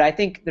benefit, but I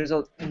think there's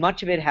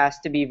much of it has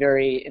to be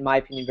in my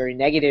opinion, very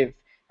negative.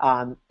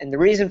 And the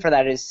reason for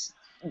that is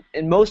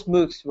in most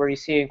MOOCs where you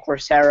see in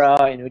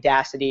Coursera and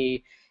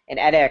Udacity and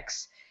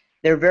edX,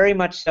 they're very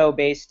much so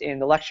based in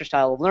the lecture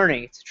style of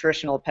learning. It's a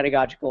traditional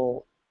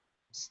pedagogical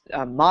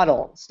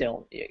model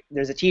still.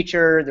 There's a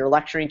teacher, they're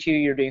lecturing to you,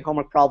 you're doing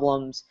homework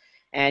problems,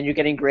 and you're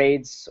getting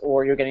grades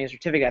or you're getting a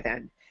certificate at the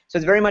end. So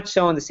it's very much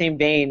so in the same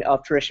vein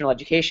of traditional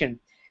education.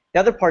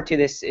 The other part to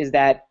this is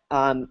that,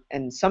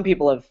 and some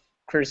people have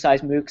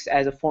criticize MOOCs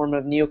as a form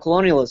of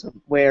neocolonialism,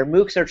 where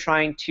MOOCs are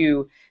trying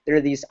to,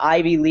 they're these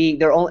Ivy League,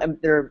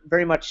 they're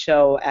very much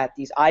so at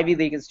these Ivy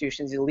League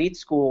institutions, elite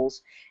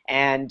schools,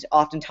 and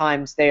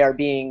oftentimes they are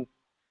being,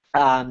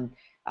 there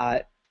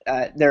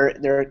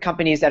are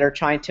companies that are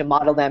trying to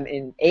model them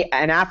in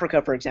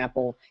Africa, for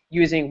example,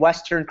 using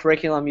Western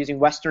curriculum, using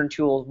Western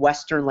tools,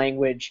 Western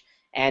language,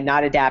 and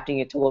not adapting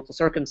it to local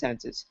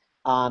circumstances.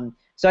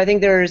 So I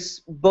think there's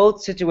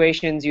both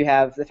situations. You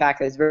have the fact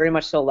that it's very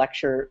much so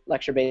lecture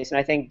based, and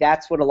I think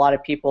that's what a lot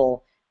of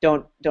people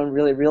don't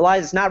really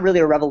realize. It's not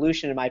really a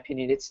revolution, in my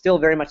opinion. It's still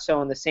very much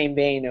so in the same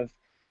vein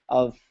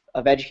of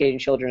educating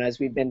children as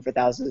we've been for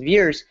thousands of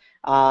years.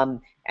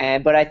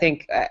 But I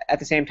think at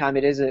the same time,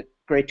 it is a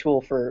great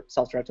tool for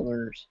self-directed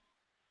learners.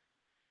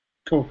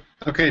 Cool.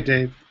 Okay,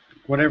 Dave.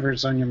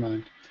 Whatever's on your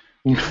mind.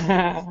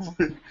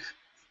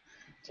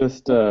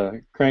 Just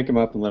crank him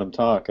up and let him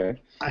talk, eh?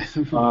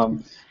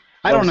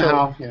 I don't know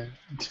how. Yeah.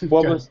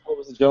 What was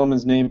the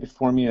gentleman's name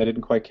before me? I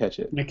didn't quite catch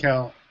it.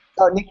 Nikhil.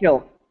 Oh,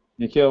 Nikhil.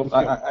 Nikhil.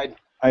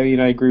 I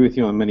mean, I agree with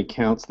you on many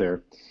counts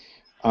there.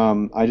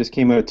 I just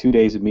came out of 2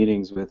 days of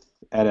meetings with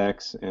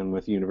edX and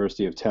with the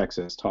University of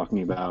Texas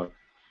talking about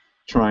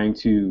trying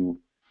to...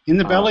 In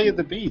the belly of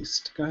the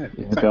beast. Go ahead.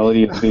 In the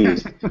belly of the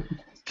beast.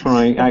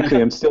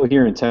 Actually, I'm still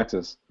here in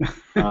Texas.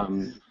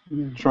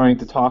 Trying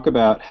to talk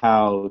about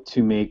how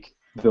to make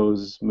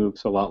those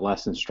MOOCs a lot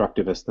less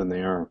instructivist than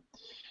they are.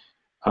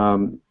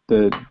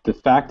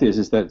 The fact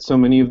is that so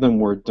many of them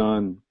were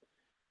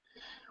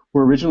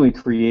originally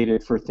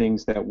created for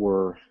things that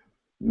were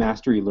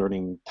mastery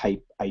learning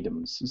type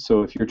items.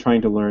 So if you're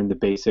trying to learn the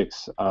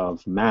basics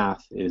of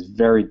math, it is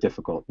very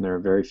difficult, and there are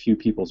very few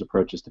people's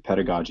approaches to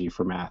pedagogy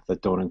for math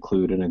that don't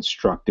include an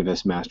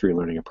instructivist mastery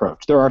learning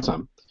approach. There are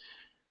some.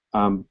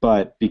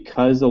 But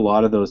because a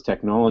lot of those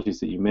technologies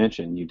that you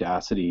mentioned,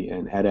 Udacity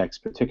and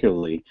edX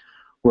particularly,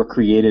 were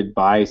created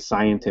by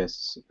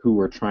scientists who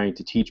were trying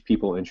to teach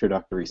people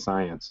introductory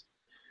science,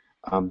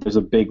 there's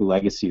a big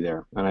legacy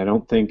there. And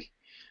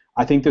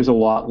I think there's a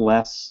lot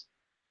less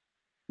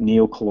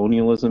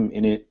neocolonialism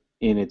in it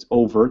in its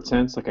overt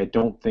sense. Like, I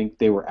don't think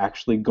they were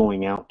actually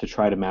going out to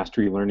try to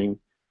mastery learning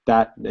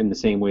that in the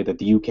same way that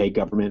the UK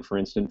government, for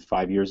instance,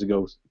 5 years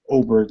ago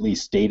overtly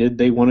stated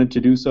they wanted to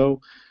do so.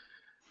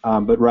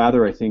 But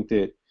rather, I think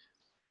that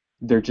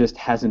there just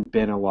hasn't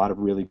been a lot of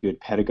really good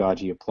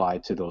pedagogy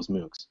applied to those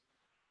MOOCs,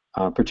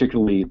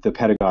 particularly the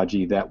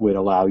pedagogy that would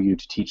allow you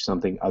to teach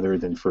something other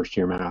than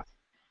first-year math.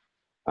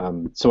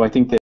 So I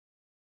think that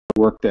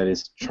work that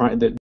is trying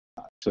that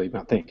actually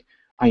not think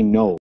I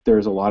know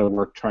there's a lot of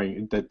work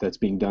that's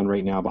being done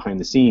right now behind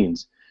the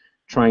scenes,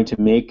 trying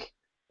to make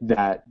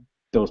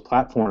those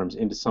platforms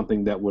into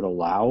something that would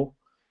allow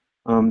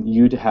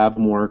you to have a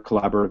more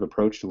collaborative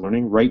approach to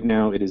learning. Right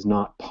now, it is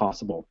not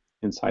possible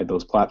inside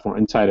those platforms,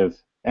 inside of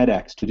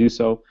edX, to do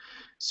so.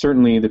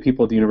 Certainly, the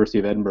people at the University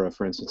of Edinburgh,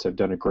 for instance, have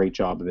done a great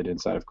job of it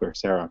inside of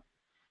Coursera.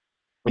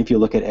 If you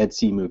look at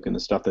EdCMOOC and the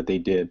stuff that they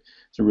did,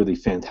 it's a really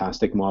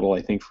fantastic model,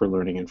 I think, for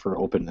learning and for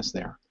openness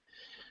there.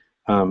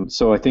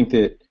 So I think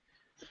that,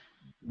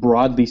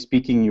 broadly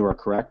speaking, you are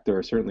correct. There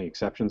are certainly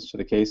exceptions to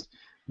the case.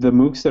 The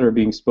MOOCs that are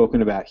being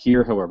spoken about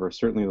here, however,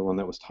 certainly the one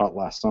that was taught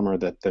last summer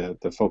that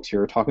the folks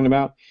here are talking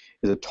about,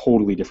 is a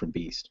totally different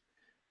beast,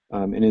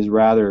 and is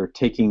rather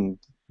taking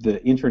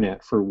the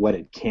internet for what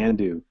it can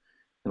do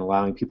and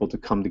allowing people to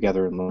come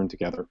together and learn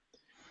together.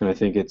 And I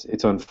think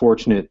it's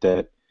unfortunate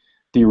that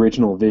the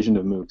original vision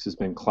of MOOCs has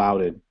been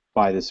clouded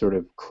by this sort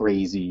of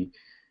crazy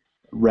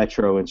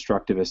retro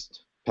instructivist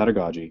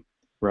pedagogy,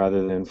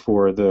 rather than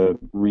for the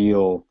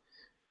real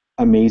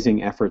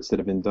amazing efforts that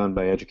have been done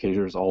by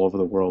educators all over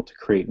the world to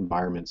create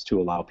environments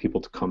to allow people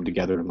to come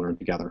together and learn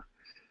together.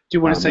 Do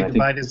you want to say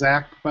goodbye to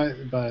Zach? Bye,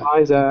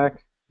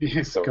 Zach.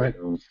 Yes, go ahead.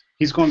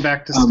 He's going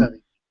back to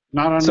study.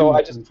 Not on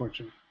MOOCs,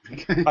 unfortunately.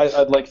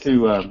 I'd like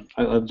to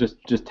I'll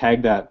just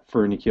tag that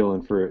for Nikhil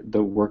and for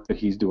the work that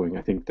he's doing.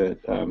 I think that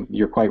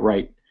you're quite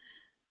right,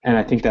 and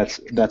I think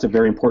that's a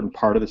very important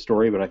part of the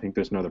story. But I think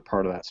there's another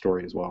part of that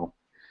story as well.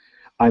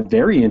 I'm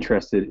very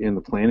interested in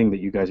the planning that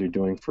you guys are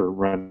doing for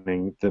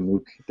running the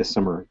MOOC this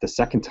summer, the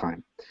second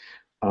time,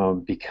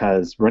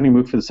 because running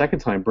MOOC for the second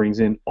time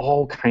brings in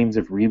all kinds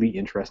of really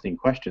interesting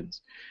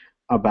questions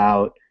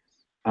about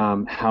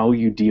how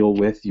you deal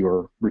with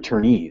your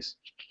returnees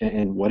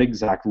and what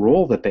exact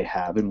role that they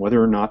have, and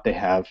whether or not they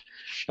have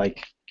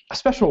like a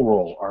special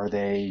role. Are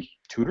they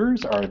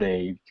tutors? Are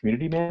they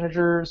community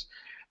managers?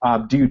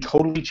 Do you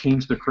totally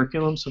change the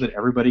curriculum so that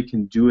everybody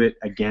can do it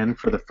again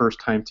for the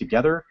first time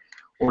together?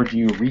 Or do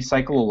you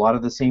recycle a lot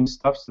of the same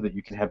stuff so that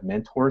you can have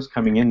mentors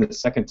coming in the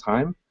second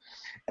time?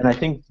 And I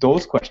think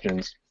those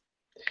questions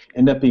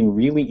end up being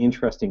really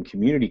interesting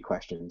community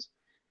questions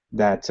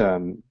that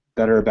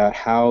that are about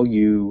how do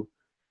you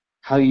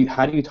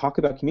talk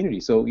about community.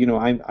 So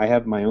I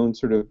have my own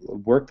sort of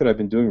work that I've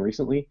been doing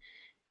recently,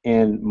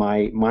 and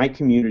my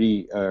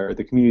community, or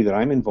the community that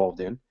I'm involved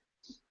in,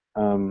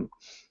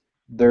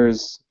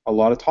 there's a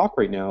lot of talk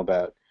right now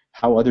about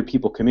how other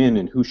people come in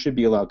and who should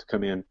be allowed to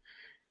come in.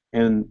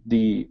 And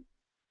the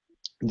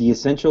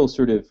essential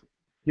sort of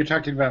You're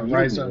talking about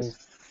RISO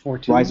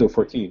 14? RISO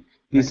 14.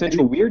 The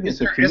essential weirdness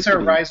of community. Is there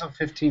a RISO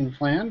 15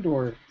 planned,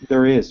 or?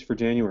 There is for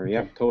January,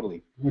 Okay. yeah,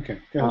 totally. Okay,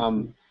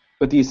 good.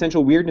 But the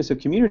essential weirdness of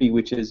community,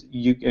 which is,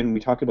 and we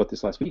talked about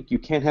this last week, you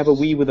can't have a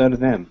we without a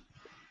them.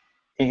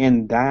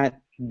 And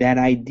that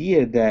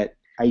idea that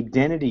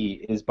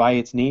identity is by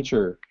its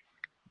nature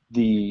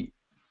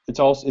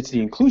it's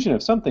the inclusion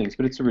of some things,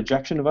 but it's the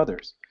rejection of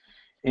others.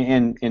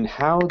 And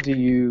how do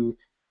you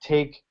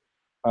take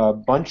a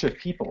bunch of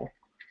people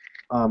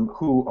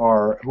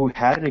who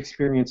had an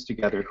experience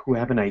together, who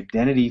have an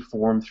identity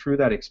formed through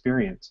that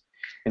experience,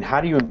 and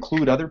how do you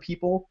include other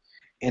people,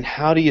 and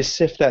how do you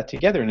sift that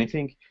together? And I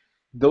think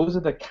those are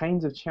the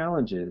kinds of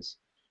challenges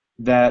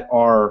that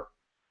are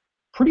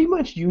pretty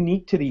much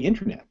unique to the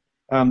internet.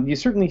 You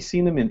certainly see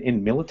them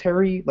in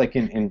military, like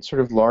in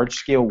sort of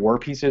large-scale war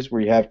pieces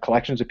where you have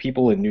collections of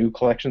people and new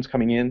collections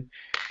coming in.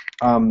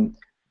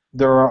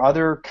 There are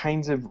other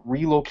kinds of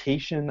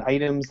relocation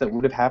items that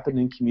would have happened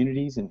in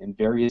communities in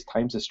various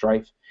times of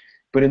strife.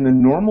 But in the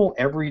normal,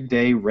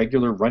 everyday,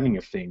 regular running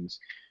of things,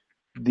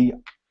 the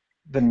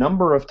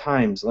number of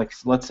times, like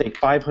let's say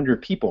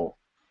 500 people,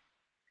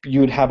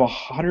 you'd have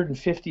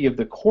 150 of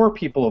the core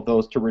people of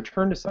those to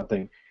return to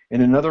something,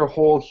 and another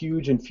whole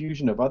huge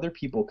infusion of other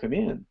people come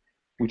in.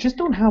 We just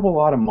don't have a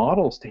lot of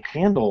models to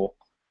handle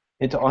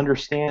and to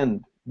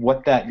understand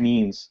what that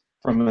means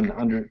from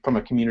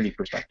a community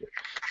perspective.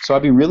 So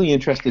I'd be really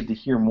interested to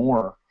hear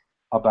more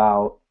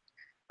about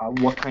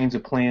what kinds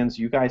of plans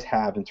you guys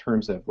have in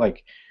terms of,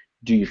 like,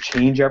 do you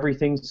change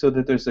everything so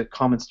that there's a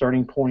common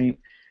starting point?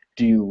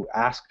 Do you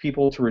ask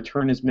people to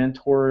return as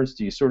mentors?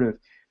 Do you sort of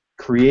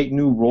create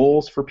new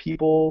roles for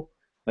people?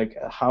 Like,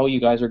 how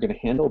you guys are going to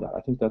handle that?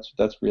 I think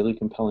that's really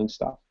compelling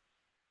stuff.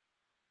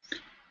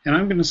 And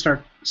I'm going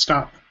to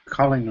stop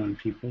calling on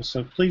people,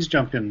 so please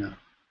jump in now.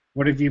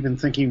 What have you been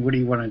thinking? What do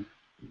you want to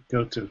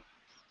go to?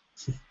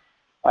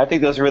 I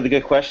think those are really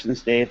good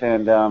questions, Dave,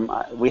 and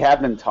we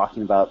have been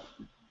talking about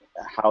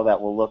how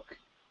that will look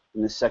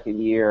in the second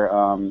year,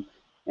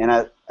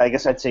 and I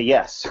guess I'd say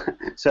yes.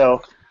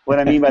 So what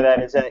I mean by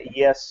that is that,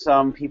 yes,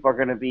 some people are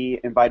going to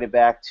be invited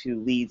back to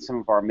lead some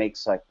of our make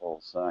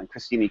cycles, and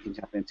Christina, you can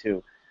jump in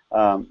too,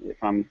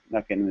 if I'm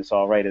not getting this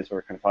all right as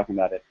we're kind of talking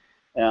about it.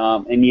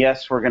 And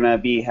yes, we're going to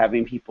be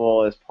having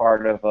people as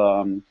part of,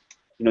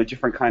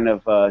 different kind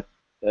of,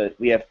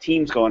 we have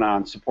teams going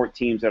on, support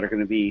teams that are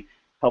going to be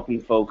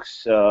helping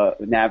folks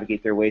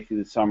navigate their way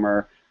through the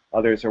summer.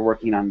 Others are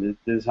working on the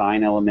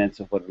design elements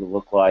of what it will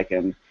look like.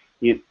 And,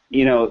 I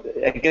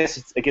guess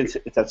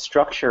it's that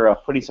structure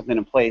of putting something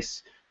in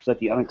place so that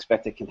the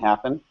unexpected can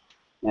happen.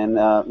 And,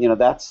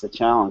 that's the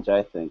challenge,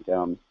 I think.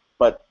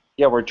 But,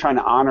 yeah, we're trying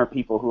to honor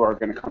people who are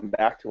going to come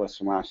back to us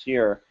from last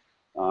year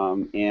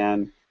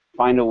and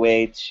find a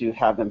way to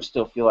have them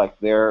still feel like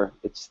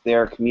it's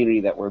their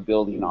community that we're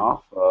building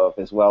off of,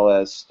 as well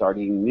as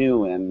starting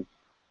new. And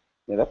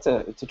yeah,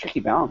 it's a tricky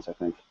balance, I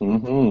think.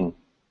 Mm-hmm.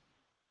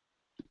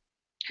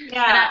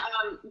 Yeah,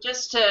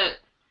 just to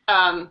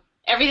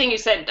everything you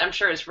said, I'm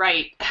sure is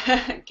right,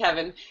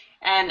 Kevin,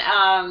 and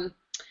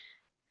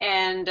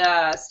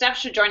Steph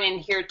should join in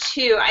here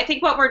too. I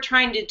think what we're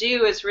trying to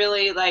do is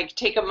really like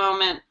take a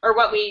moment, or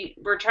what we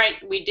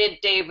did,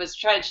 Dave, was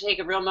try to take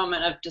a real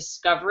moment of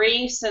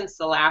discovery since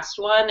the last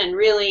one, and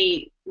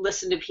really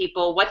listen to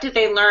people. What did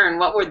they learn?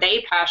 What were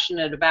they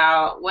passionate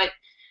about? What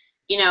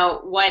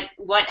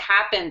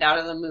happened out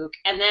of the MOOC?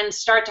 And then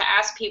start to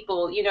ask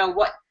people,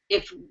 what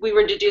if we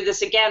were to do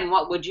this again?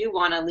 What would you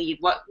want to lead?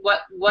 What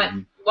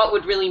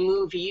would really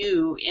move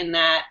you in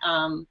that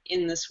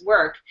in this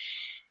work?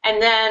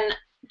 And then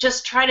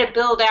just try to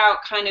build out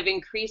kind of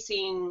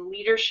increasing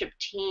leadership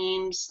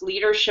teams,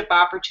 leadership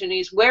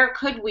opportunities. Where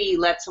could we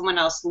let someone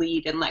else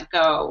lead and let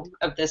go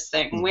of this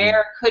thing? Mm-hmm.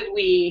 Where could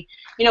we,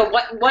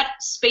 what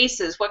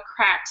spaces, what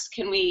cracks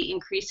can we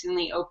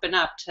increasingly open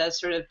up to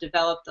sort of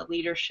develop the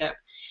leadership?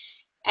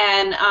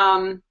 And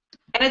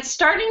it's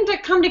starting to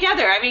come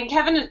together. I mean,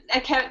 Kevin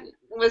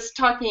was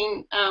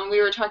talking,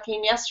 we were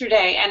talking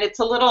yesterday, and it's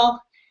a little,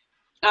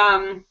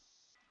 I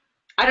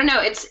don't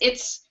know,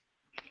 it's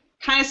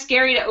kind of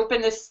scary to open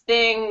this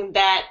thing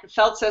that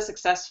felt so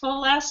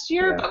successul last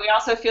year, but we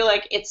also feel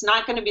like it's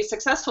not going to be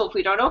successful if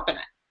we don't open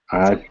it.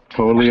 I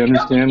totally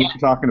understand what you're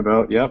talking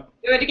about. Yep.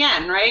 Do it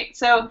again, right?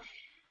 So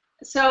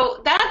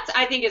that,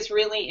 I think, is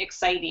really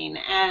exciting.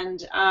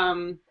 And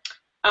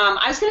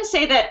I was going to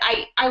say that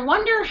I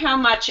wonder how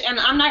much, and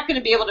I'm not going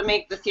to be able to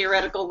make the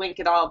theoretical link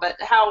at all, but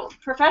how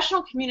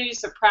professional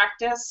communities of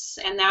practice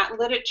and that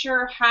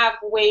literature have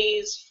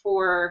ways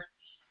for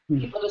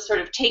people to sort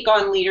of take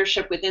on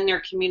leadership within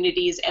their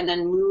communities and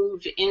then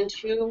move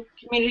into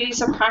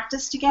communities of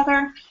practice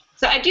together.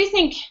 So I do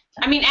think,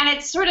 and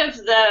it's sort of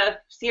the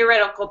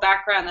theoretical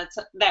background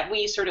that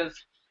we sort of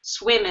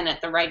swim in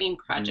at the writing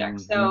project.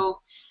 Mm-hmm. So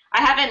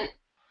I haven't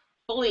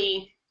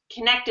fully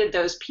connected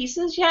those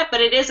pieces yet, but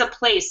it is a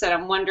place that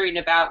I'm wondering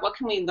about. What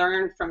can we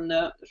learn from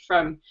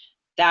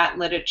that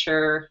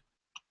literature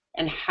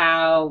and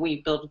how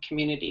we build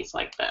communities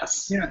like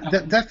this? Yeah,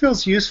 that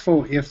feels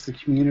useful if the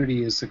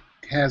community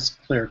has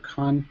clear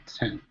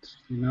content?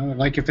 You know,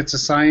 like if it's a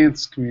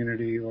science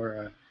community or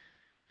a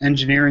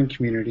engineering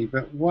community,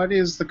 but what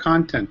is the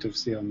content of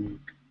CL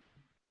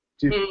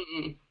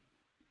MOOC?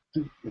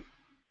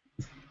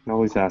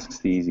 Always asks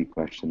the easy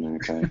question there,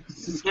 okay?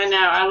 I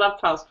know. I love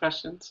Paul's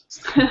questions.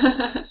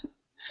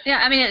 Yeah,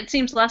 I mean, it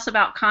seems less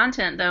about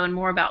content though, and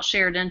more about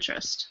shared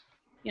interest.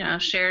 You know,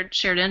 shared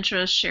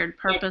interests, shared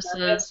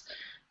purposes.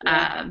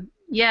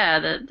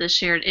 The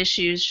shared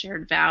issues,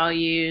 shared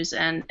values,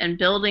 and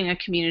building a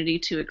community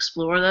to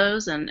explore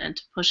those and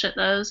to push at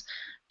those.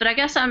 But I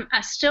guess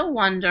I still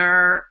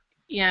wonder.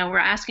 You know, we're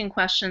asking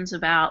questions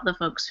about the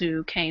folks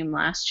who came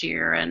last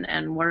year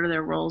and what are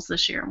their roles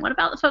this year, and what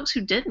about the folks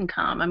who didn't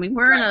come? I mean,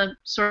 we're in a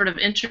sort of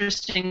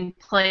interesting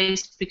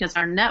place because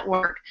our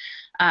network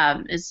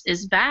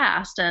is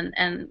vast,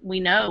 and we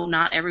know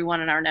not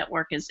everyone in our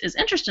network is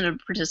interested in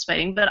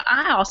participating, but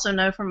I also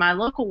know from my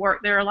local work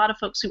there are a lot of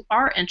folks who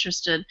are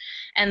interested,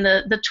 and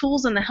the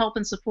tools and the help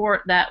and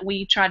support that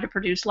we tried to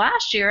produce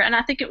last year, and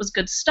I think it was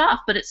good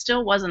stuff, but it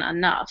still wasn't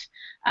enough.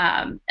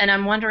 And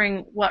I'm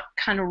wondering what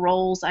kind of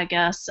roles, I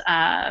guess,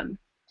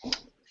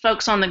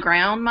 folks on the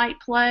ground might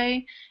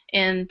play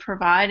in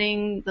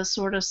providing the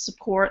sort of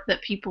support that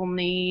people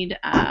need,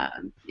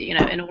 you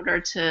know, in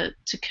order to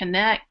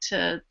connect,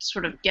 to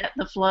sort of get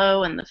the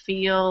flow and the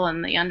feel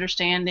and the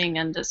understanding,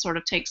 and to sort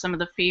of take some of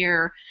the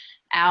fear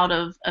out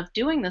of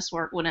doing this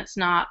work when it's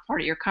not part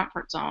of your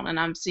comfort zone. And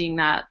I'm seeing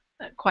that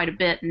quite a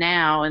bit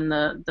now in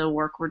the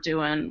work we're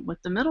doing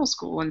with the middle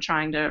school and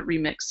trying to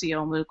remix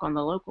CL MOOC on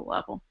the local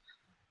level.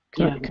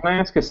 Can I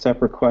ask a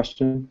separate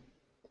question?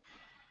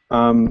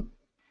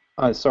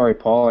 Sorry,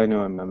 Paul, I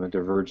know I'm a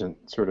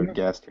divergent sort of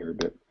guest here,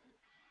 but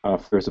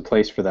if there's a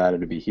place for that,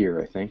 it'd be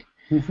here, I think.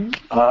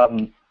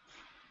 Mm-hmm.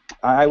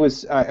 I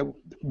was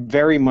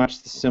very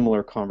much the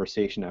similar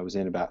conversation I was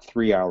in about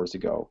 3 hours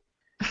ago.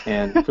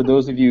 And for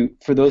those of you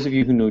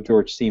who know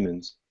George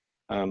Siemens,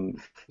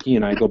 he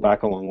and I go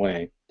back a long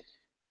way.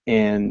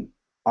 And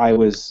I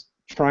was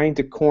trying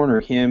to corner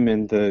him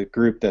and the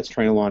group that's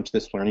trying to launch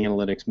this Learning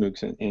Analytics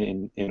MOOCs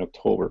in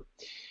October.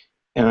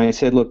 And I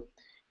said, look,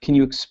 can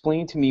you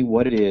explain to me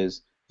what it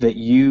is that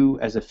you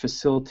as a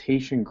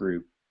facilitation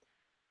group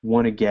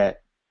want to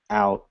get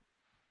out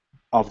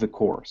of the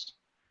course?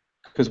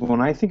 Because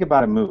when I think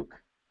about a MOOC,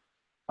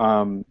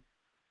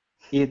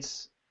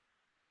 it's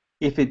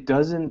if it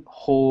doesn't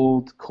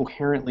hold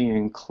coherently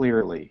and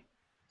clearly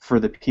for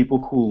the people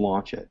who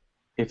launch it,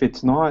 if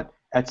it's not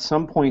at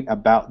some point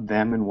about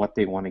them and what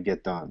they want to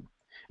get done.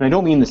 And I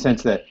don't mean in the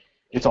sense that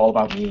it's all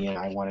about me and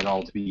I want it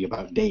all to be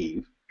about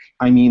Dave.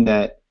 I mean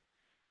that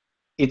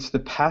it's the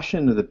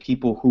passion of the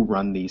people who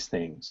run these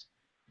things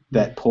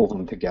that pull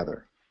them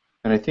together.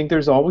 And I think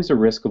there's always a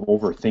risk of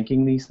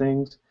overthinking these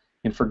things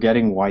and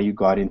forgetting why you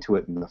got into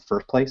it in the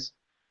first place.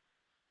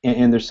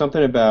 And there's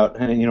something about,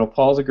 and you know,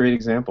 Paul's a great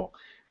example.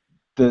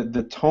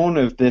 The tone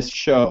of this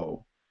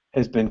show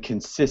has been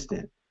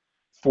consistent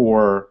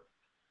for,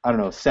 I don't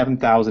know,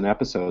 7,000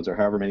 episodes or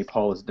however many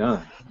Paul has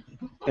done.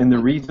 And the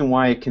reason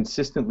why it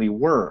consistently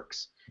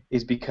works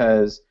is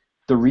because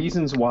the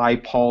reasons why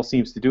Paul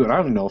seems to do it, I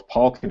don't know if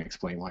Paul can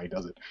explain why he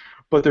does it,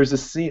 but there's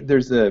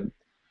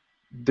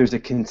a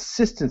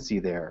consistency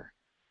there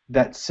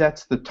that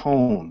sets the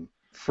tone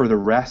for the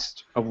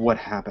rest of what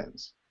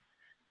happens.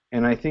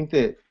 And I think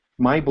that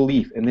my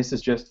belief, and this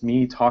is just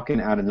me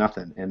talking out of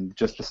nothing, and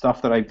just the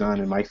stuff that I've done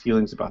and my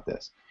feelings about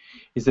this,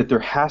 is that there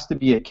has to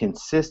be a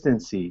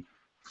consistency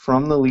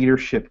from the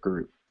leadership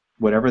group,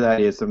 whatever that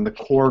is, from the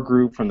core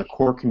group, from the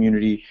core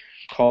community,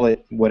 call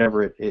it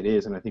whatever it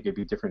is, and I think it'd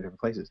be different in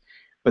different places,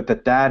 but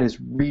that is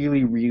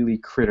really, really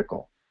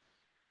critical,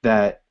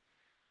 that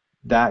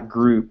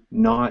group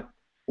not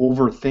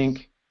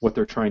overthink what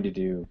they're trying to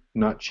do,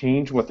 not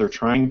change what they're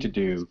trying to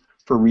do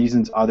for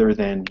reasons other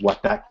than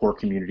what that core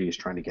community is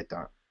trying to get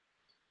done.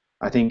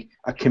 I think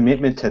a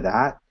commitment to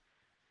that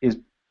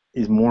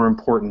is more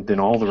important than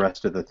all the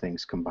rest of the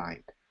things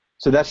combined.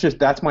 So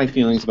that's my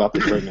feelings about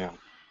this right now.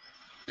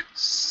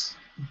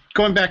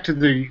 Going back to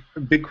the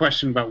big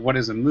question about what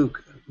is a MOOC,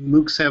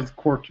 MOOCs have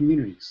core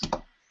communities.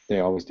 They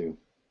always do.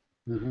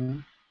 Mm-hmm.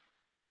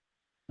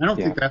 I don't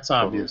think that's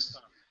obvious.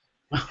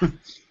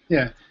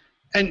 Yeah,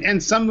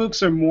 and some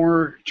MOOCs are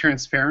more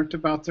transparent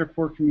about their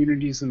core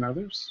communities than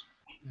others.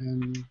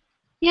 And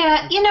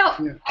yeah, you know,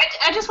 yeah.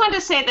 I just wanted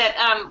to say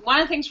that one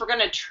of the things we're going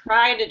to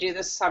try to do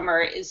this summer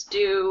is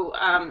do,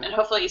 and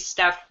hopefully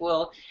Steph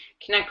will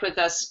connect with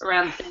us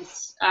around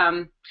this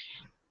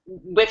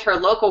with her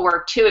local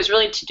work too, is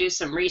really to do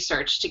some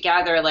research to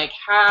gather like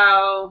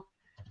how,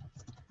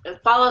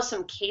 follow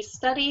some case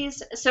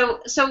studies. So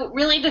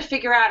really to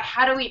figure out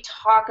how do we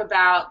talk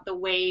about the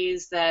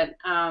ways that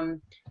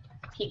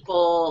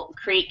people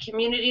create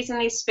communities in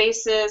these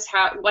spaces,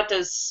 what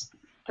does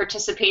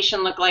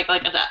participation look like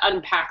to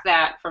unpack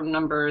that from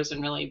numbers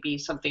and really be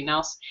something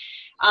else.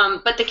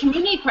 But the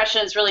community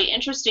question is really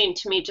interesting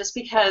to me just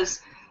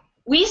because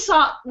we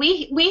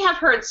have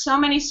heard so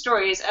many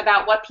stories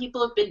about what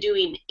people have been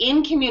doing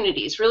in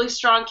communities, really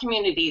strong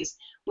communities,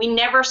 we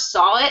never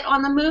saw it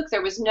on the MOOC.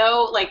 There was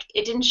no, like,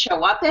 it didn't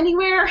show up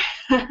anywhere.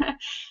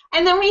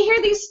 And then we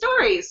hear these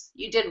stories.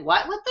 You did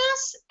what with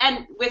this?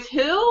 And with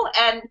who?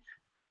 And,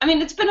 I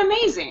mean, it's been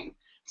amazing.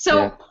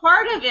 So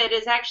part of it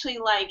is actually,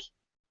 like,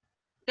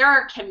 there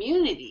are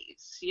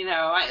communities, you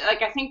know.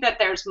 I think that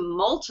there's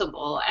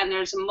multiple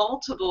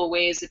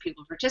ways that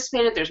people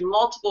participated. There's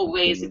multiple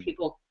ways that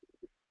people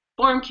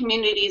form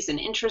communities and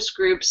interest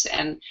groups,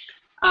 and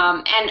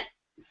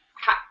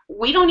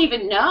we don't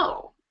even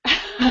know.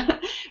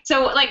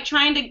 So, like,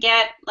 trying to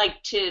get,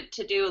 like, to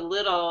do a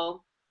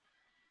little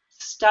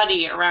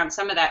study around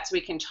some of that so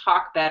we can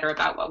talk better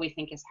about what we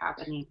think is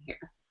happening here.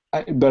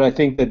 But I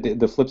think that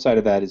the flip side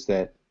of that is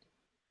that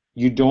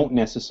you don't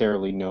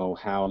necessarily know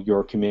how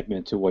your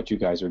commitment to what you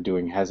guys are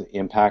doing has an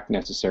impact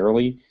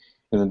necessarily,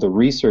 and then the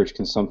research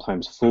can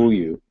sometimes fool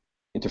you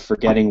into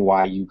forgetting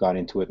why you got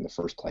into it in the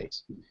first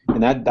place.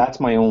 And that's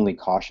my only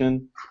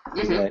caution,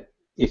 is that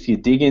if you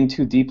dig in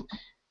too deep,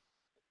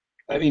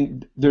 I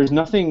mean, there's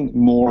nothing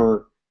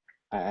more,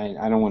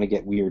 I don't want to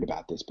get weird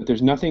about this, but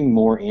there's nothing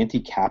more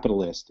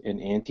anti-capitalist and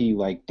anti,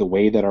 like, the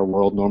way that our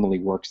world normally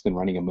works than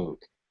running a MOOC,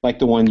 like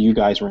the one you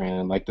guys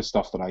ran, like the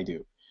stuff that I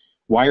do.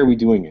 Why are we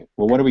doing it?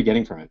 Well, what are we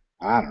getting from it?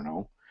 I don't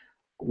know.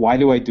 Why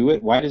do I do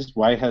it?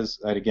 Why has,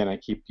 and again, I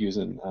keep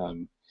using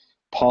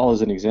Paul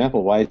as an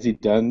example. Why has he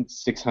done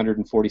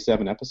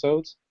 647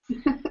 episodes?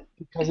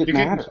 Because it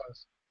matters,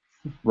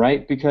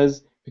 right?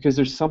 Because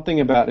there's something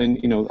about, and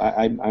you know,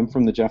 I'm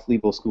from the Jeff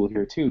Liebel School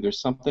here too.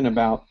 There's something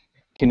about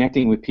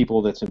connecting with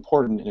people that's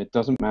important, and it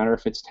doesn't matter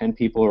if it's 10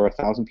 people or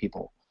 1,000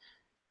 people.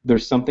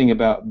 There's something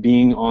about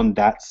being on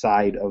that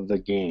side of the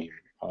game,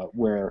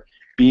 where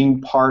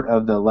being part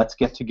of the let's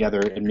get together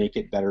and make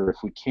it better if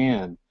we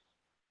can,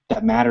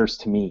 that matters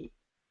to me.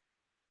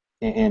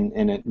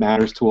 And it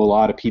matters to a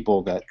lot of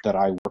people that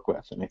I work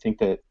with. And I think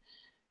that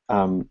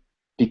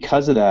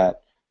because of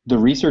that, the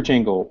research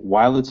angle,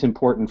 while it's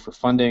important for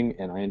funding,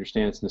 and I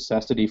understand its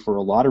necessity for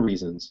a lot of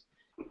reasons,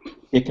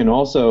 it can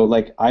also,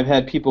 like, I've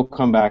had people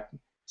come back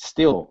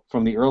still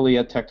from the early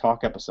EdTech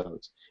Talk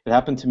episodes. It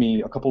happened to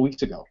me a couple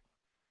weeks ago,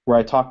 where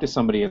I talked to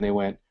somebody and they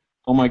went,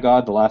 oh my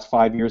God, the last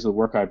 5 years of the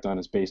work I've done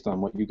is based on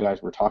what you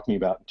guys were talking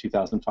about in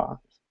 2005.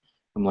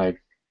 I'm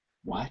like,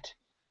 what?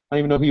 I don't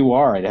even know who you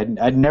are.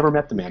 I'd never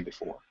met the man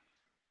before.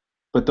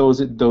 But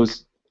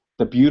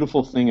the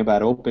beautiful thing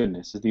about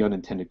openness is the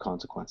unintended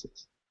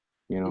consequences,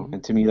 you know.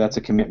 And to me, that's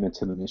a commitment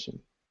to the mission.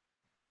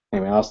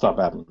 Anyway, I'll stop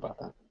babbling about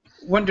that.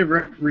 One to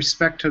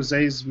respect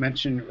Jose's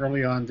mention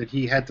early on that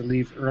he had to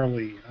leave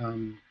early,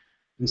 and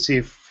see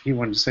if he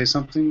wanted to say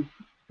something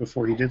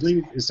before he did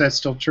leave. Is that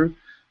still true?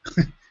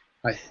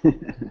 Hi.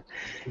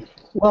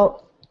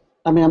 Well,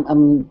 I mean,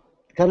 I'm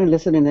kind of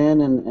listening in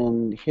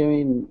and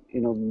hearing,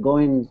 you know,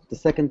 going the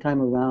second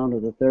time around or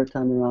the third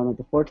time around or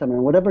the fourth time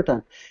around, whatever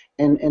time,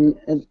 and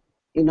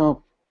you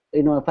know,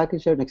 if I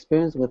could share an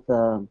experience with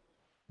the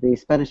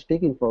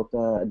Spanish-speaking folk,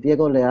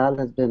 Diego Leal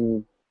has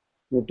been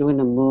doing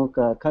a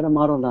MOOC kind of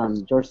modeled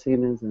on George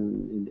Siemens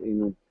and you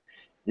know,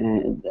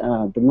 and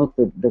the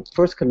MOOC, the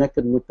first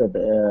connected MOOC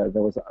that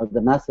was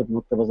the massive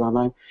MOOC that was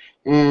online,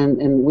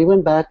 and we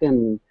went back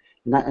and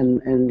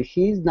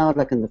he's now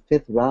like in the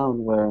 5th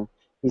round where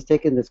he's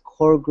taken this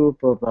core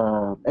group of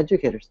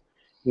educators,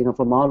 you know,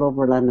 from all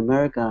over Latin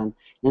America,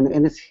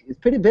 and it's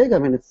pretty big. I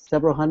mean, it's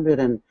several hundred,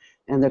 and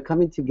they're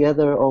coming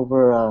together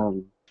over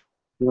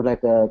you know,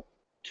 like 2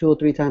 or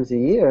 3 times a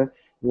year.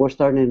 We're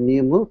starting a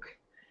new MOOC,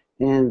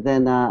 and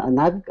then and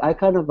I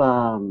kind of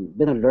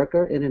been a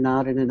lurker in and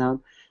out,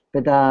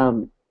 but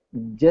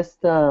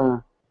just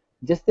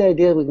the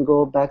idea we can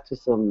go back to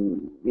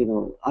some, you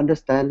know,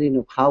 understanding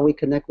of how we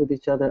connect with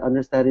each other,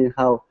 understanding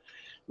how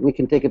we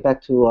can take it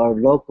back to our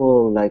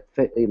local, like,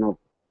 you know,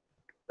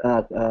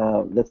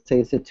 let's say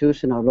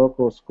institution, our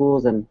local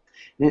schools, and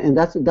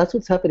that's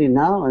what's happening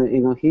now.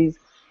 You know,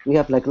 we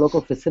have like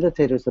local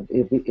facilitators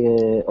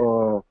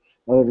or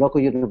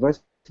local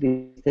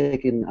universities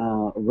taking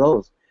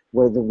roles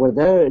where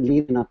they're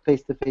leading a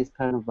face-to-face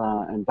kind of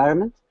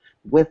environment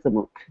with the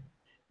MOOC.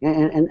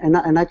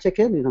 And I check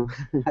in, you know,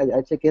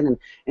 I check in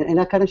and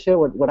I kind of share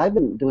what I've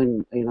been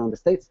doing, you know, in the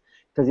States,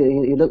 because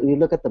you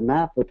look at the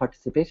map, the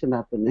participation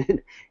map,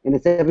 and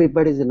it's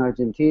everybody's in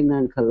Argentina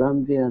and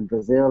Colombia and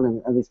Brazil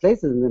and these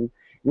places, and then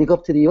you go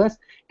up to the U.S.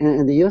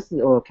 and the U.S.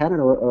 or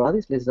Canada or all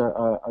these places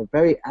are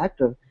very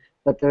active,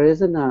 but there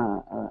isn't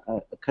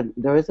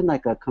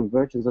like a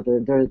convergence, or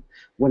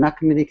we're not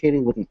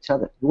communicating with each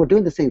other. We're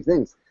doing the same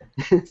things,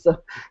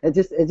 so it's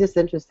just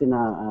interesting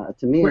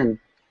to me.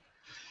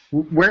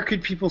 Where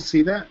could people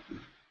see that?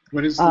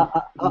 What is?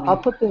 I'll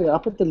put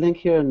the link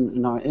here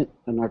in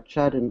our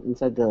chat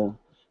inside the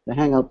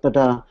Hangout. But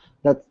the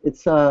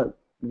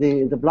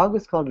blog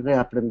is called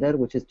Reaprender,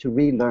 which is to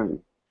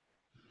relearn.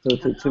 So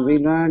to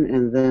relearn,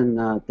 and then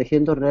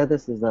Tejiendo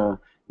Redes is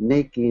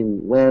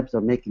making webs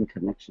or making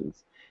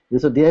connections.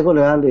 And so Diego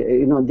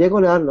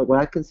Leal, what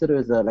I consider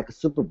is like a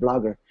super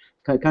blogger,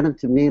 kind of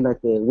to me like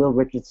the Will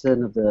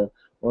Richardson of the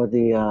or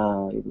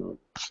the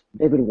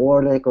David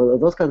Warlick or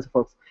those kinds of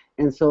folks.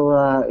 And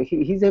so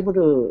he's able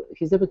to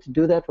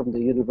do that from the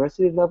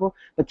university level,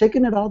 but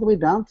taking it all the way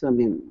down to, I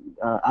mean,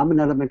 I'm an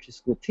elementary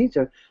school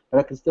teacher, but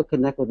I can still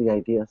connect with the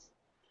ideas.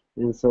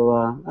 And so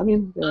I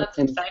mean, that's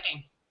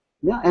exciting.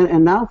 Yeah,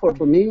 and now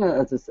for me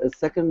as a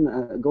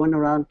second going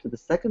around to the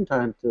second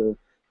time to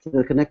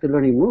the connected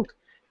learning MOOC,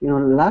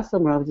 last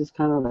summer I was just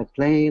kind of like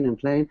playing,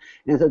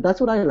 and so that's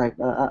what I like.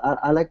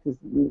 I like this.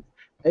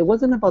 It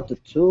wasn't about the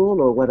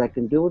tool or what I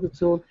can do with the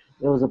tool.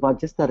 It was about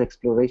just that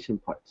exploration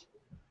part.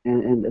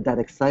 And that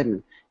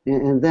excitement,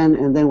 and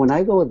then when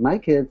I go with my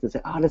kids, they say,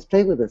 "Oh, let's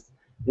play with this.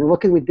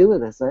 What can we do with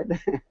this, right?"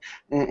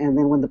 and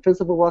then when the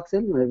principal walks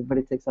in,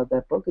 everybody takes out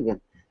that book again.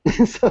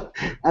 So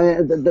I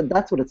mean,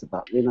 that's what it's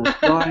about,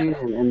 exploring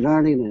and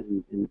learning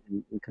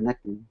and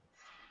connecting.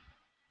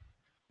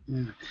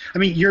 Yeah. I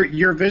mean,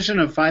 your vision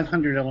of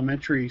 500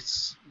 elementary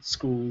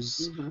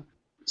schools,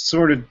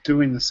 sort of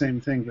doing the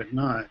same thing, but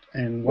not.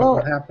 And what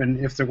would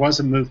happen if there was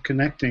a MOOC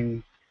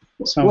connecting?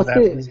 Some of that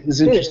is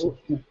interesting.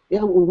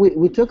 Yeah,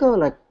 we took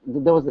there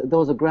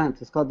was a grant.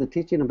 It's called the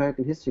Teaching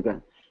American History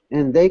Grant,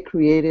 and they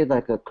created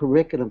like a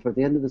curriculum for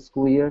the end of the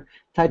school year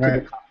tied to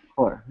the Common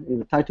Core,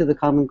 tied to the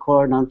Common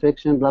Core,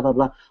 nonfiction, blah blah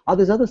blah, all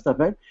this other stuff,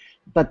 right?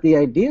 But the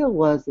idea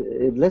was,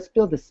 let's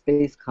build a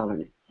space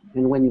colony,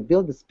 and when you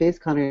build the space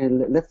colony,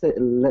 let's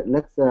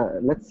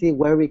see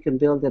where we can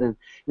build it, and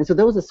so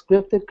there was a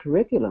scripted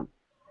curriculum.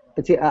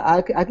 But see,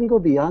 I can go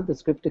beyond the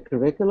scripted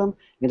curriculum,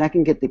 and I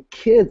can get the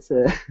kids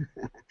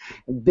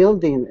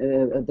building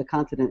the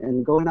content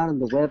and going out on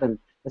the web, and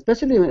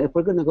especially if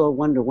we're going to go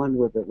one-to-one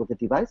with the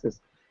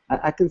devices,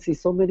 I can see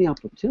so many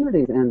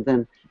opportunities. And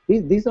then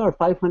these are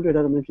 500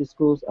 elementary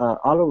schools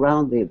all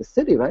around the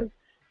city, right?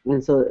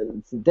 And so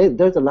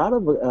there's a lot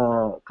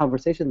of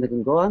conversation that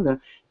can go on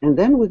there, and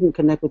then we can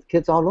connect with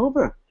kids all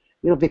over.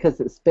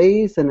 Because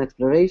space and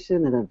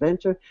exploration and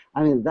adventure,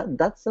 I mean,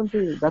 that's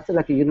something, that's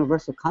like a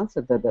universal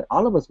concept that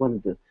all of us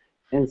want to do.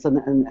 And so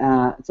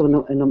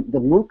the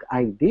MOOC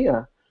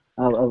idea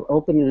of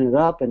opening it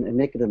up and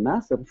making it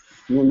massive,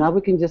 now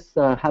we can just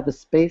have a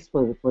space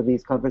for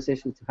these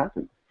conversations to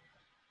happen.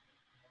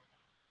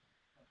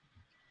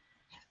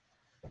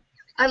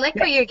 I like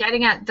what you're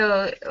getting at,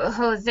 though,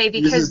 Jose,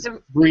 because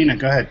Marina,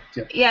 go ahead.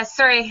 Yeah,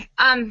 sorry.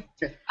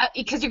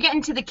 Because you're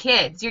getting to the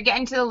kids, you're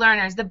getting to the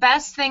learners. The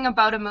best thing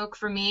about a MOOC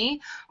for me,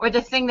 or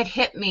the thing that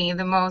hit me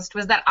the most,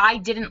 was that I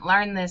didn't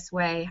learn this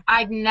way.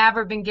 I'd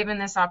never been given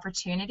this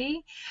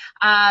opportunity,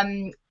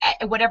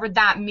 whatever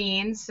that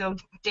means. So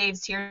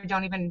Dave's here,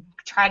 don't even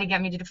try to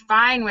get me to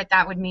define what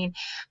that would mean.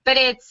 But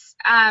it's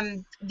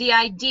the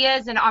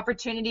ideas and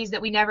opportunities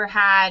that we never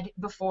had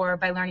before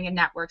by learning in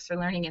networks or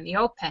learning in the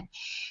open.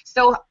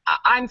 So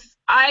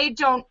I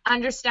don't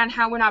understand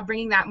how we're not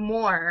bringing that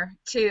more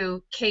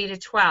to K to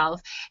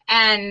 12,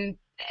 and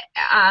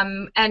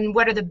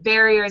what are the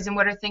barriers and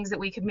what are things that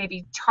we could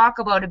maybe talk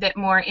about a bit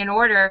more in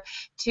order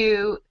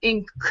to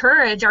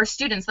encourage our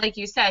students, like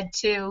you said,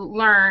 to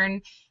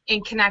learn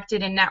in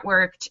connected and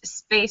networked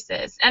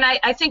spaces. And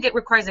I think it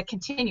requires a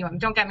continuum.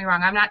 Don't get me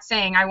wrong. I'm not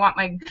saying I want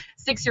my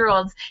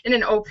 6-year-olds in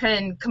an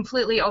open,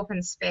 completely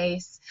open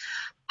space.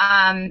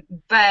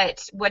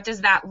 But what does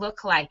that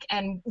look like,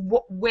 and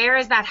where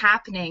is that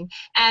happening?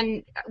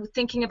 And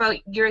thinking about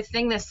your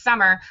thing this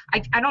summer,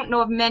 I don't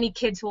know of many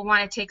kids who will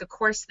want to take a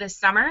course this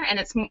summer, and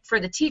it's for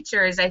the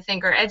teachers, I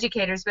think, or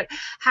educators, but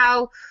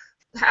how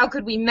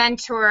could we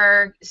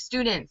mentor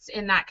students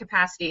in that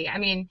capacity? I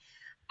mean,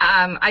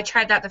 I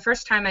tried that the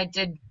first time I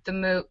did the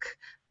MOOC.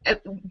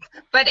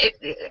 But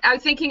I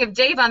was thinking of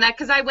Dave on that,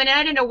 because I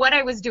didn't know what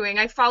I was doing.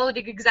 I followed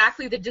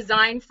exactly the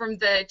design from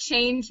the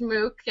Change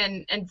MOOC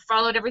and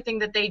followed everything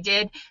that they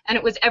did, and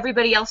it was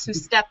everybody else who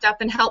stepped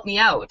up and helped me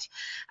out,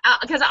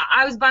 because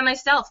I was by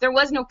myself. There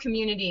was no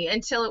community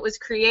until it was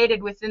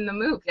created within the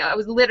MOOC. I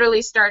was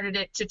literally started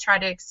it to try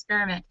to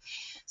experiment.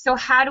 So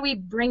how do we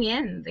bring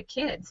in the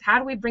kids? How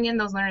do we bring in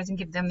those learners and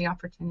give them the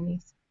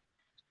opportunities?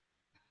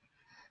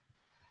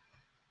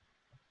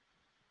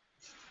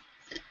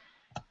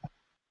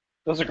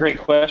 Those are great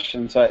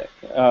questions. It's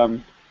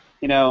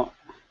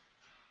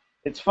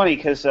funny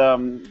because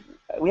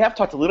we have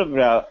talked a little bit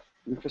about,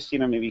 and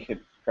Christina, maybe you could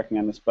correct me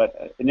on this,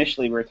 but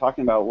initially we were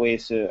talking about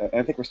ways to,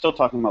 I think we're still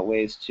talking about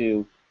ways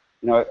to,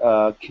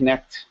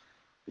 connect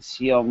the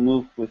CL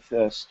MOOC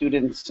with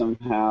students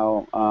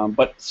somehow,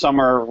 but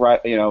summer,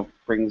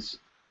 brings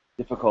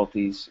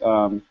difficulties.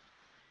 And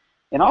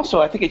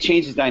also, I think it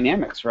changes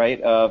dynamics,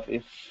 right?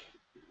 I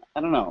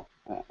don't know.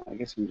 I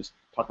guess I'm just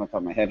talking off the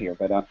top of my head here,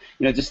 but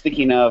just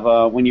thinking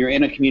of when you're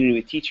in a community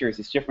with teachers,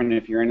 it's different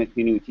if you're in a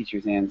community with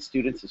teachers and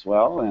students as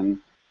well, and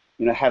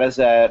how does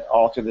that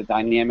alter the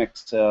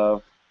dynamics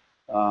of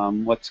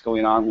what's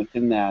going on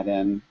within that?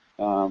 And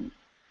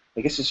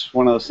I guess it's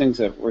one of those things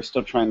that we're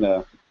still trying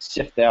to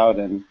sift out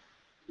and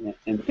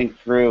think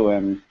through,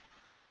 and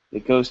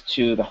it goes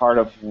to the heart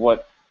of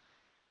what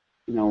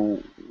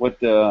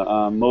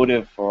the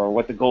motive or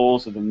what the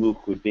goals of the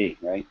MOOC would be,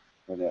 right,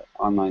 for the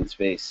online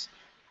space.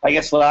 I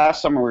guess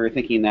last summer we were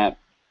thinking that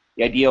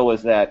the idea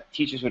was that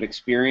teachers would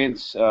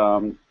experience,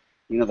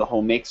 the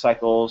whole make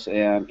cycles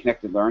and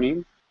connected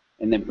learning,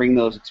 and then bring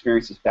those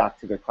experiences back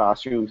to their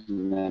classrooms,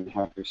 and then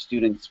have their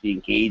students be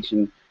engaged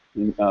in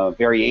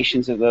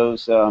variations of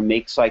those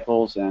make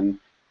cycles, and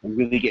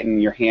really getting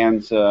your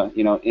hands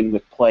in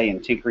with play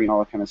and tinkering, all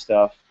that kind of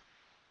stuff.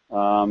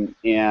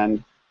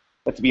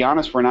 But to be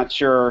honest, we're not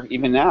sure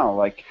even now,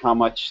 like, how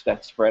much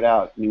that's spread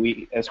out. I mean,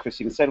 we, as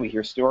Christina said, we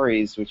hear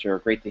stories, which are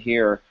great to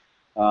hear,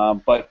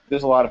 but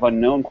there's a lot of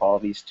unknown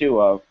qualities too.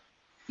 You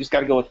just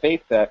got to go with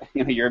faith that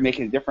you're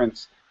making a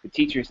difference. The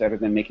teachers that are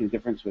then making a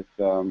difference with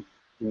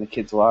in the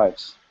kids'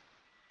 lives.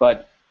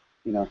 But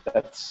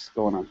that's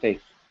going on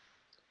faith.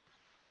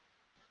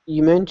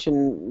 You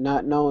mentioned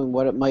not knowing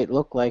what it might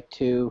look like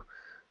to,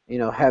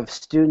 have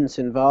students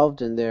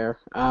involved in there.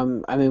 I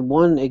mean,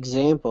 one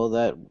example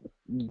that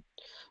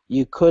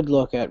you could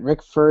look at,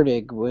 Rick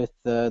Ferdig with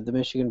the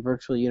Michigan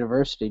Virtual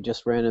University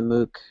just ran a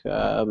MOOC,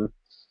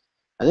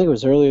 I think it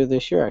was earlier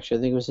this year, actually.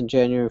 I think it was in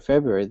January or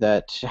February,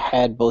 that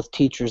had both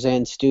teachers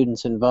and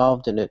students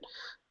involved in it.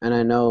 And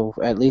I know,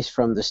 at least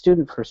from the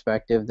student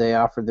perspective, they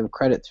offered them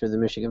credit through the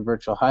Michigan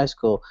Virtual High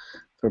School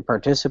for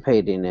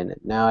participating in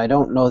it. Now, I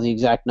don't know the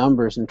exact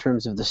numbers in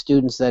terms of the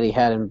students that he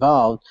had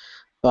involved,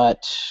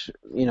 but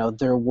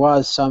there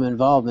was some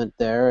involvement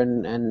there,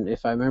 and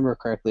if I remember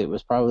correctly, it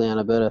was probably on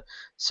about a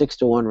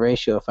 6-to-1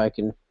 ratio, if I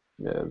can,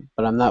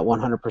 but I'm not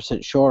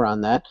 100% sure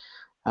on that.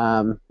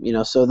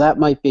 So that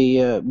might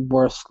be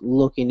worth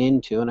looking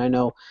into. And I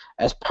know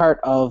as part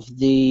of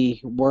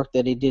the work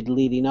that he did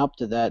leading up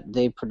to that,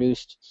 they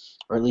produced,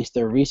 or at least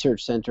their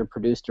research center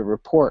produced, a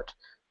report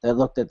that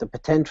looked at the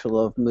potential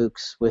of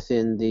MOOCs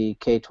within the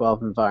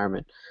K-12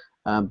 environment,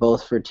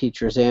 both for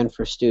teachers and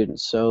for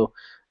students. So,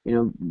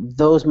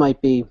 those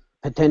might be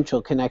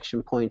potential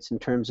connection points in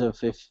terms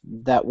of if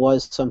that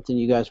was something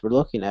you guys were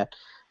looking at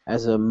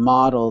as a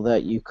model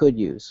that you could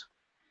use.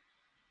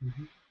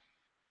 Mm-hmm.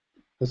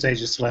 Jose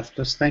just left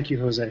us. Thank you,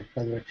 Jose,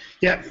 by the way.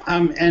 Yeah,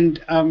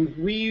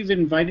 we've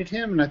invited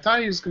him, and I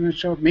thought he was going to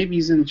show up. Maybe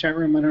he's in the chat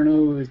room. I don't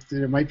know if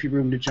there might be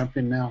room to jump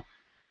in now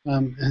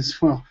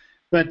as well.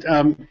 But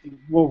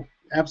we'll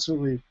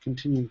absolutely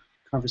continue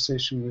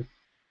conversation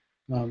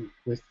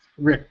with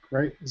Rick,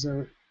 right? Is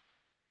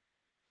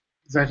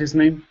that his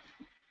name?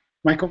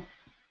 Michael?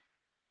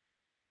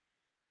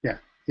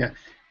 Yeah.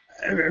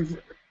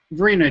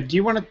 Verena, do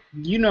you want to?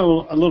 You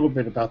know a little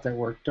bit about that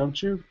work,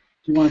 don't you?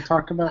 Do you want to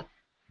talk about?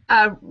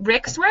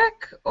 Rick's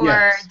work, or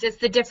yes. Just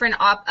the different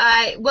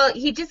well,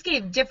 he just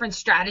gave different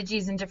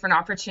strategies and different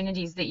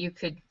opportunities that you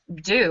could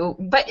do.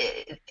 But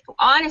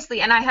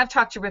honestly, and I have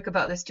talked to Rick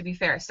about this, to be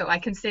fair, so I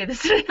can say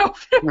this in an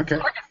open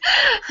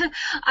forum.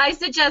 I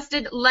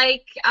suggested,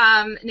 like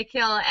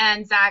Nikhil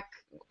and Zach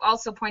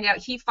also pointed out,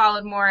 he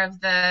followed more of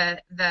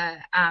the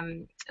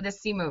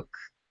CMOOC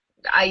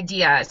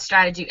idea,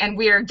 strategy, and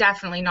we're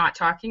definitely not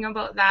talking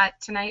about that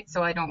tonight,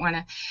 so I don't want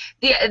to.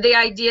 The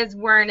ideas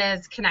weren't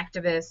as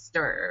connectivist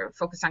or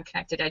focused on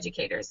connected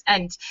educators.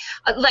 And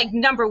like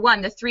number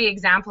one, the 3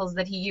 examples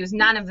that he used,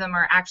 none of them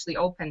are actually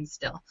open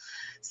still.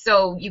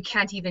 So you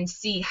can't even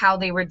see how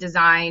they were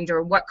designed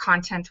or what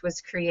content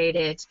was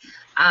created.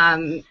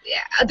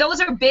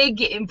 Those are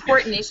big,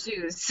 important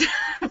issues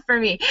for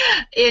me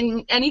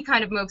in any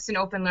kind of MOOCs and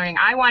open learning.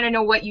 I want to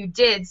know what you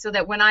did so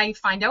that when I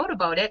find out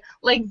about it,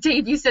 like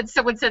Dave, you said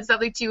someone said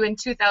something to you in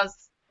 2000.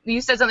 You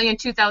said something in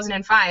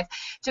 2005.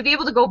 To be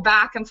able to go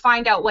back and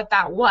find out what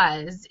that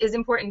was is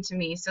important to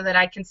me, so that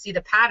I can see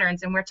the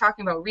patterns. And we're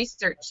talking about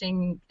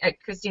researching,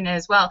 Christina,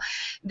 as well.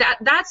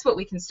 That's what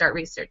we can start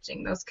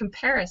researching, those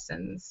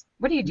comparisons.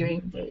 What are you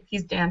doing, Dave?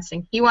 He's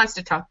dancing. He wants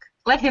to talk.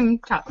 Let him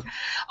talk.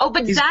 Oh,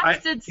 but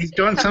Zach said he's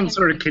doing some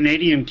sort of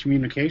Canadian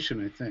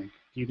communication, I think.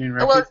 You didn't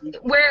well,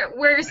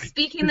 we're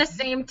speaking the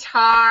same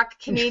talk.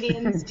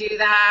 Canadians do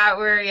that.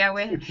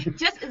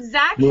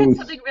 Zach had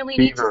something really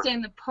neat to say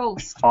in the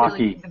post.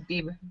 Hockey.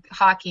 Really,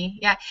 hockey.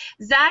 Yeah.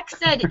 Zach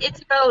said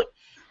it's about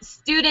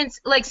students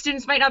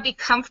might not be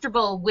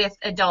comfortable with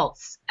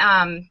adults.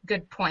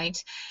 Good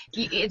point.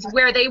 It's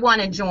where they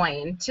want to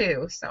join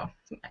too. So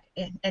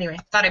anyway,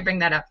 thought I'd bring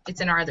that up.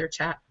 It's in our other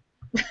chat.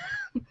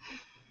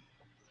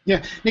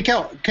 Yeah,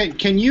 Nikhil,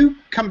 can you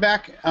come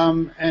back?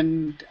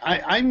 And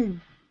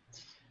I'm.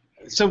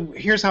 So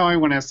here's how I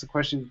want to ask the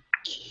question.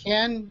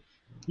 Can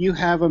you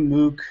have a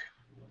MOOC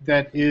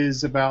that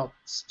is about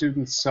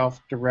student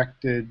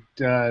self-directed,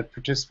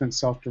 participant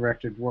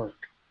self-directed work?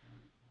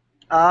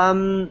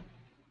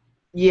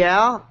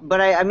 Yeah,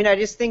 but I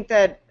just think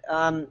that,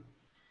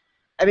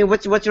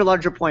 what's your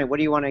larger point? What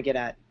do you want to get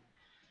at?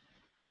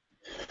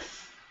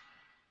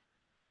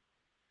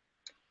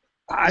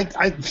 I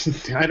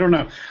don't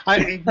know.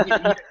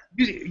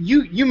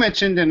 You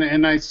mentioned,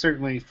 and I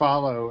certainly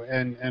follow,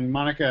 and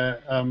Monica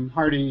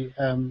Hardy,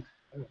 a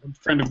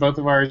friend of both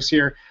of ours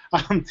here,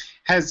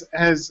 has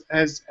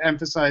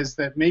emphasized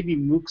that maybe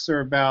MOOCs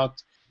are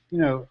about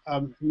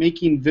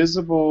making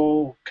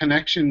visible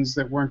connections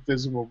that weren't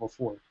visible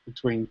before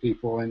between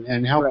people,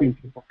 and helping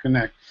people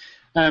connect.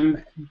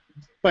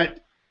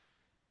 But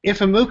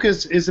if a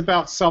MOOC is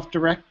about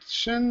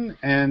self-direction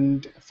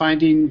and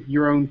finding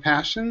your own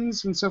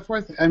passions and so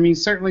forth, I mean,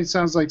 certainly it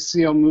sounds like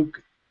CL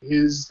MOOC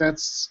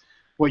that's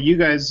what you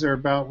guys are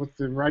about with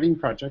the writing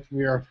project.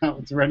 We are about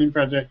with the writing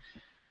project.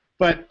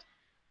 But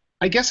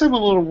I guess I'm a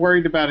little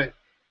worried about it,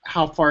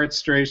 how far it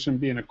strays from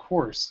being a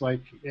course.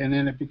 And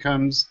then it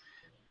becomes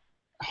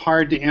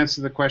hard to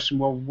answer the question,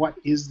 well, what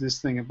is this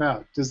thing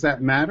about? Does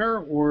that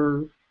matter,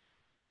 or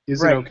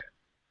is it okay?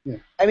 Yeah.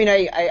 I mean,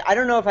 I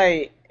don't know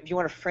if you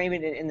want to frame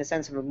it in the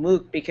sense of a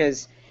MOOC,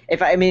 because if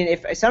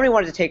somebody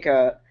wanted to take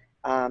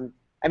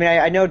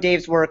I know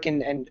Dave's work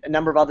and a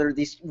number of other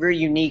these very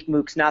unique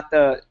MOOCs, not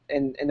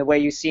in the way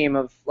you see them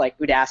of like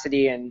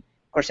Udacity and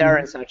Coursera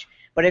and such.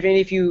 But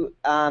if you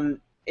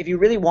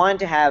really wanted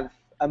to have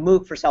a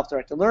MOOC for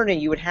self-directed learning,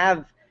 you would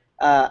have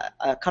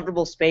a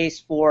comfortable space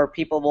for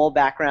people of all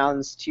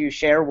backgrounds to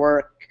share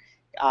work,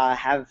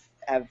 have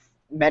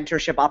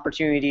mentorship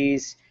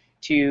opportunities,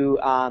 to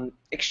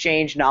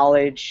exchange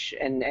knowledge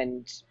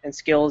and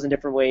skills in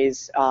different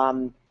ways.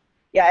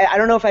 I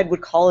don't know if I would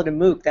call it a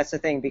MOOC. That's the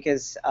thing,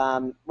 because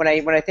when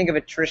I think of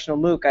a traditional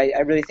MOOC, I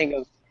really think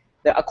of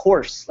a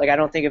course. Like, I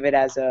don't think of it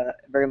as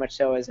very much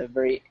so as a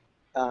very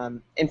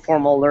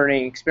informal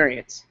learning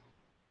experience.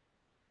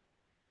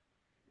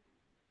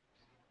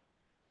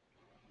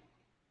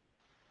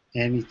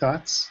 Any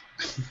thoughts?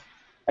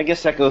 I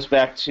guess that goes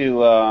back to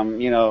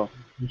the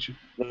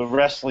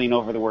wrestling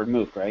over the word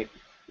MOOC, right?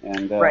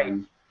 And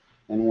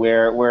and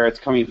where it's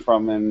coming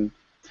from, and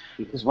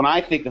because when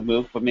I think of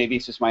MOOC, but maybe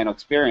it's just my own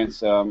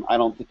experience, I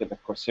don't think of the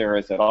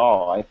Coursera's at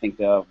all. I think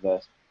of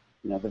the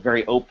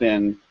very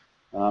open.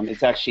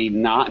 It's actually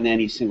not in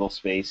any single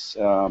space.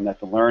 That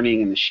the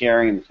learning and the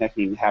sharing and the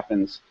technique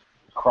happens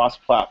across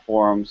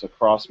platforms,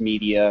 across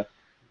media.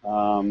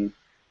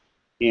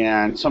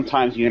 And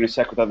sometimes you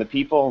intersect with other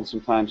people, and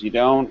sometimes you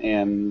don't,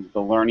 and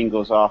the learning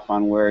goes off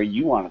on where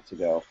you want it to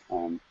go.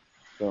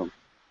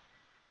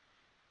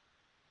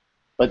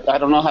 But I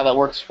don't know how that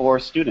works for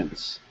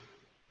students.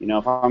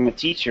 If I'm a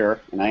teacher,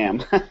 and I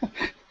am, I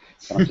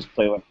don't just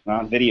play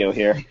on video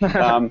here.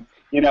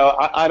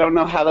 I don't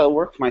know how that will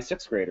work for my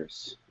sixth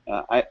graders.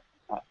 I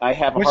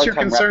have a What's hard your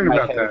time concern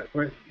wrapping my about head.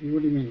 that?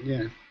 What do you mean?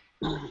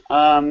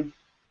 Yeah.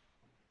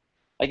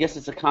 I guess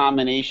it's a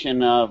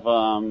combination of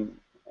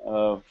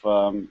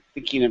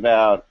thinking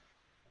about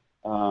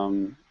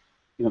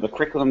the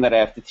curriculum that I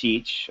have to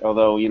teach.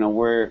 Although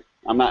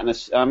I'm not in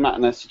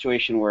a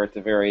situation where it's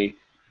a very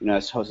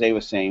as Jose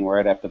was saying, where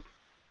I'd have to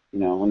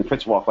when the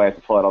principal walked by, I have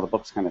to pull out all the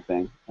books, kind of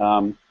thing.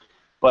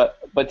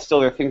 But still,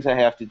 there are things I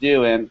have to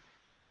do, and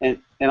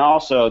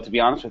also, to be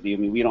honest with you, I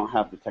mean, we don't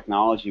have the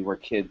technology where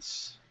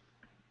kids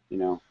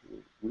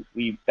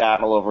we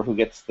battle over who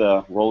gets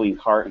the rolling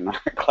cart in our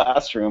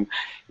classroom,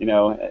 in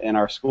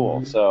our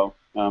school. So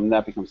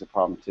that becomes a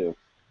problem too.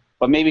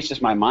 But maybe it's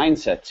just my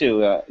mindset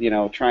too.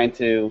 Trying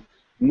to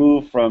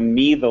move from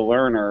me, the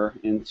learner,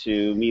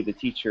 into me, the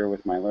teacher,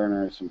 with my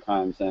learners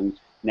sometimes, and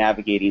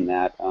navigating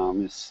that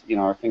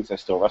are things I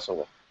still wrestle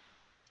with.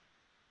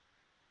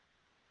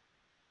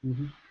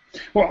 Mm-hmm.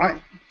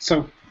 Well,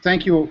 so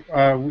thank you.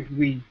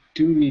 We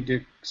do need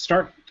to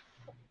start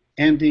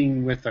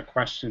ending with a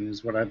question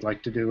is what I'd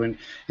like to do, and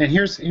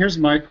here's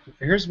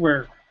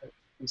where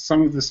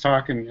some of this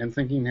talk and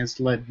thinking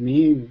has led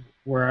me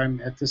where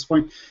I'm at this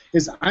point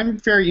is I'm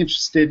very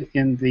interested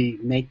in the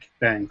make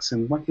banks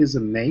and what is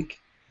a make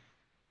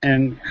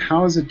and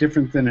how is it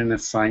different than an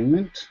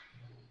assignment,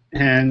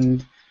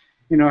 and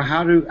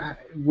how do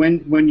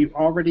when you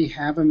already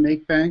have a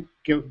make bank,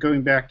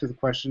 going back to the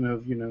question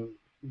of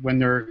when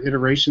there are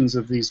iterations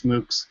of these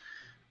MOOCs,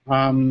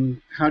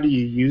 how do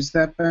you use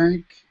that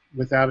bank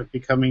without it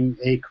becoming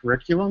a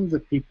curriculum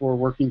that people are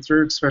working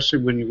through, especially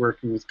when you're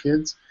working with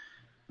kids?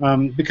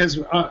 Because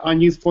on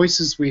Youth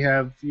Voices we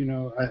have,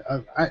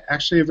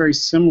 actually a very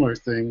similar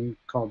thing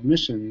called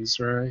missions,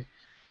 right?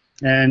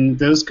 And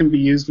those can be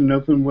used in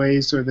open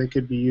ways, or they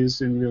could be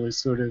used in really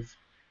sort of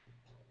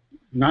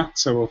not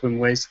so open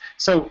ways.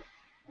 So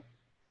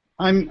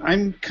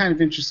I'm kind of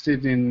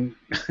interested in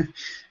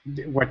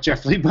what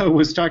Jeff Lebo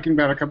was talking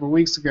about a couple of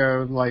weeks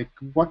ago, like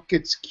what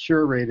gets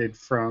curated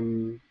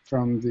from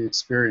the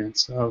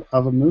experience of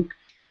a MOOC,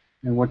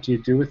 and what do you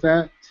do with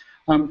that?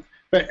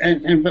 But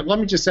let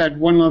me just add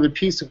one other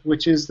piece,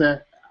 which is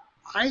that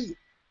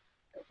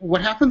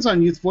what happens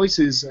on Youth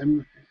Voices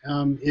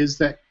is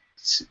that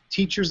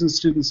teachers and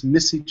students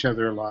miss each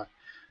other a lot.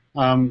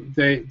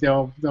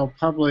 They'll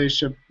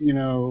publish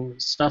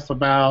stuff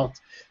about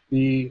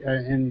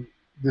in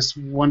this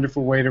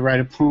wonderful way to write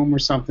a poem or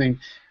something,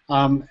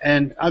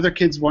 and other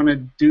kids want to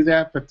do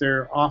that, but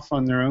they're off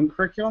on their own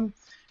curriculum.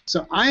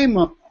 So I'm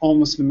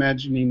almost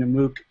imagining a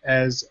MOOC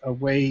as a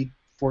way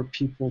for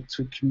people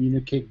to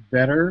communicate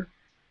better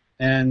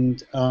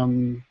and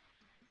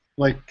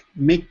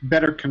make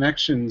better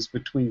connections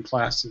between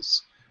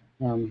classes.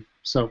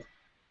 So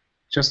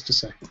just to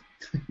say.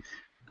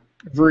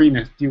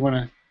 Verena, do you want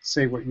to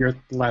say what your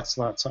last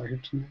thoughts are here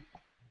tonight?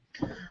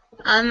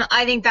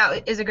 I think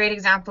that is a great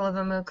example of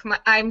a MOOC.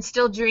 I'm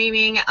still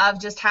dreaming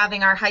of just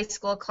having our high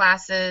school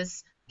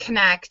classes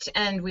connect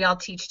and we all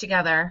teach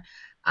together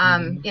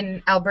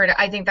in Alberta,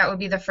 I think that would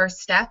be the first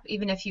step,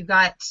 even if you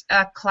got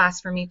a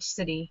class from each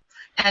city.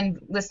 And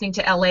listening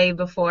to LA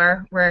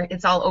before, where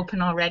it's all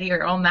open already,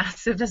 or all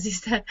massive, as you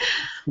said,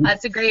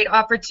 that's a great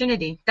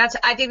opportunity.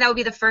 I think that would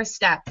be the first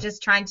step,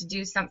 just trying to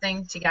do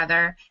something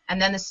together,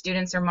 and then the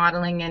students are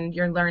modeling and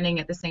you're learning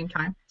at the same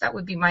time. That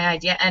would be my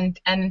idea. And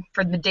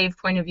from the Dave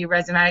point of view,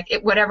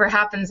 Rhizomatic, whatever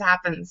happens,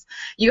 happens.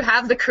 You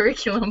have the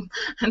curriculum,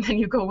 and then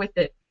you go with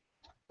it.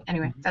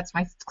 Anyway, that's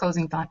my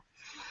closing thought.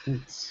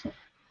 Thanks.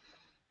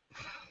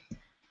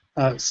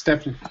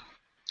 Stephanie.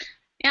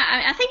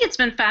 Yeah, I think it's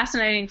been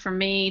fascinating for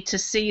me to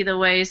see the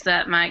ways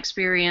that my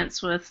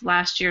experience with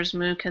last year's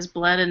MOOC has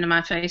bled into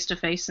my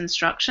face-to-face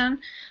instruction,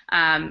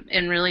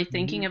 and really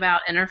thinking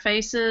about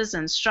interfaces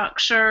and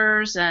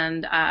structures.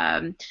 And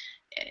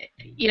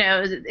you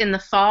know, in the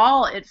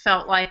fall, it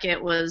felt like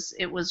it was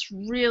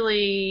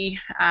really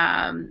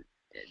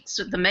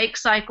so the make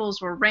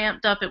cycles were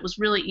ramped up. It was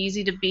really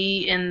easy to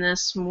be in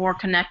this more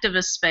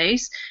connectivist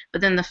space.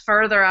 But then the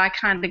further I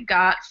kind of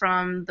got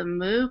from the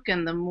MOOC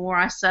and the more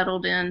I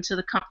settled into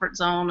the comfort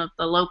zone of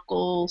the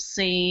local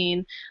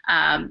scene,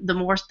 the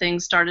more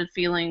things started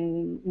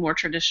feeling more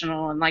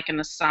traditional and like an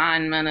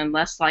assignment and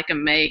less like a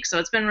make. So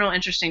it's been real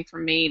interesting for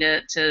me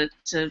to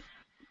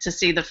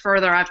see the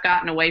further I've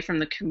gotten away from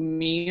the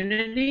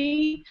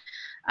community,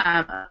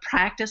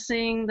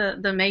 practicing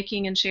the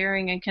making and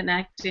sharing and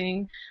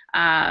connecting,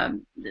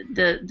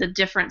 the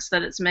difference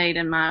that it's made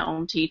in my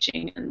own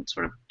teaching, and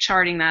sort of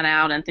charting that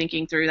out and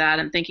thinking through that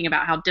and thinking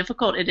about how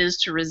difficult it is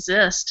to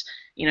resist,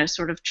 you know,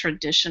 sort of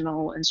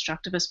traditional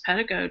instructivist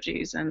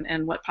pedagogies,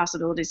 and what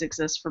possibilities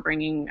exist for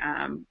bringing,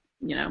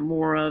 you know,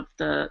 more of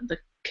the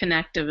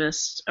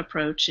connectivist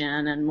approach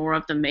in, and more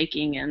of the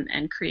making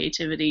and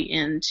creativity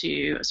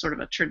into a sort of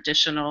a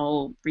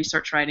traditional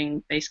research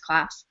writing based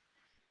class.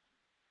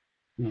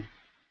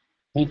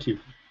 Thank you.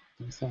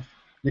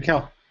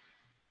 Mikkel,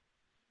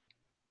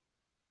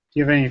 do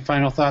you have any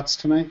final thoughts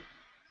tonight?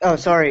 Oh,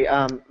 sorry,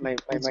 my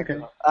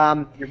microphone.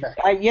 Okay. You're back.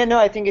 Yeah, no,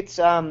 I think it's.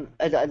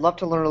 I'd love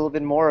to learn a little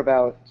bit more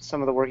about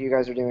some of the work you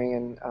guys are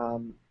doing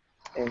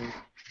in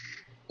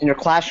your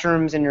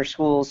classrooms, in your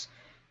schools,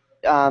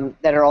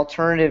 that are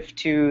alternative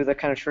to the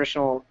kind of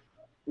traditional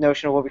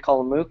notion of what we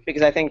call a MOOC.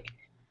 Because I think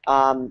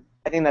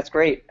that's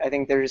great. I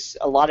think there's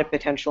a lot of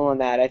potential in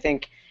that. I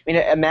mean,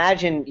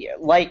 imagine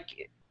like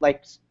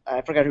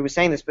I forgot who was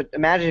saying this, but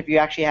imagine if you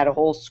actually had a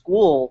whole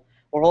school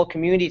or whole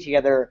community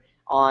together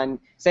on,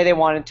 say they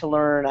wanted to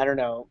learn, I don't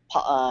know,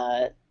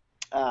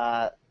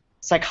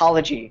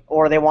 psychology,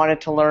 or they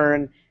wanted to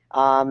learn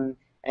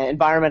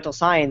environmental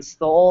science.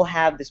 They'll all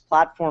have this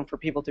platform for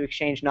people to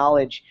exchange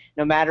knowledge,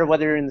 no matter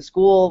whether you're in the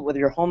school, whether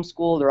you're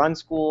homeschooled or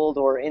unschooled,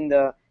 or in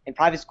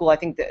private school. I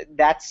think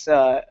that's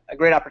a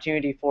great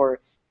opportunity for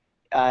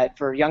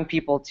young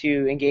people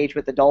to engage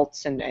with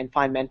adults and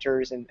find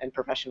mentors and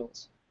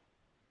professionals.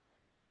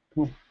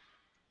 Cool.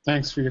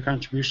 Thanks for your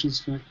contributions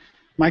tonight.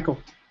 Michael.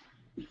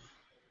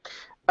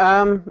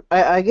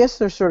 I guess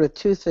there's sort of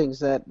two things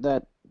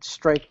that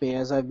strike me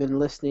as I've been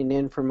listening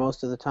in for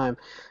most of the time.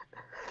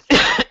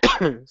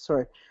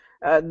 Sorry.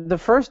 The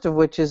first of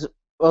which is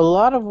a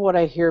lot of what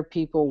I hear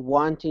people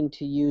wanting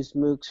to use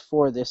MOOCs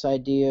for, this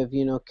idea of,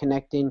 you know,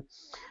 connecting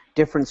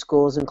different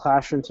schools and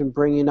classrooms and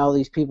bringing all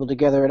these people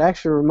together. It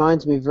actually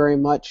reminds me very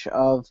much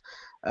of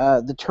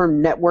the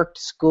term networked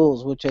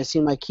schools, which I see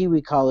my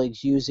Kiwi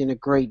colleagues using a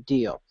great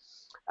deal.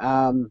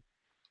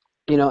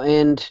 You know,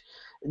 and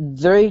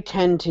they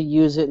tend to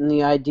use it in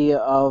the idea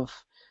of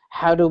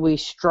how do we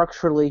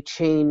structurally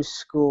change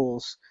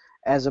schools,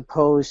 as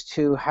opposed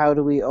to how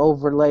do we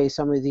overlay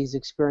some of these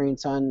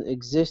experiences on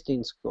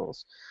existing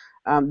schools.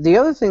 The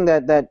other thing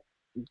that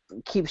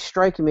keeps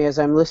striking me as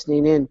I'm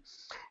listening in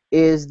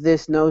is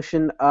this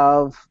notion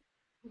of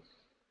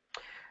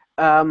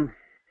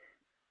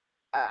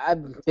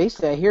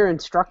basically I hear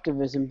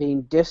instructivism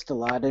being dissed a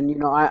lot, and you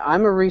know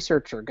I'm a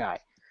researcher guy,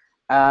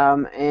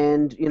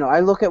 and you know I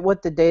look at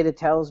what the data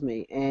tells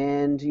me,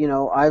 and you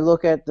know I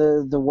look at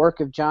the work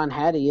of John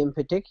Hattie in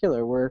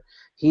particular, where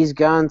he's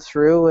gone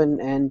through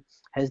and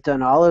has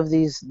done all of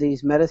these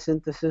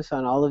meta-synthesis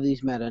on all of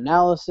these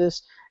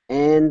meta-analysis,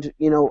 and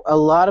you know a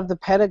lot of the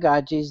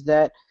pedagogies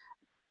that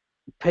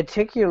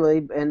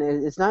particularly, and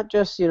it's not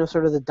just, you know,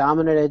 sort of the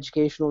dominant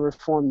educational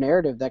reform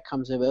narrative that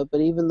comes about,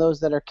 but even those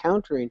that are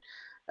countering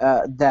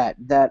that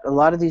a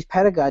lot of these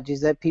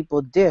pedagogies that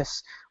people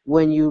diss,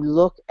 when you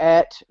look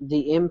at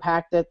the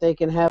impact that they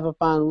can have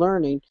upon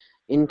learning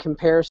in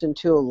comparison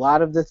to a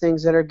lot of the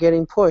things that are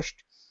getting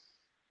pushed,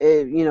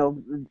 you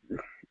know,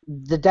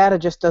 the data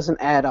just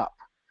doesn't add up.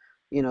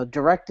 You know,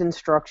 direct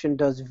instruction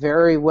does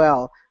very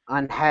well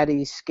on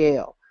Hattie's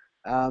scale.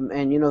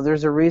 And you know,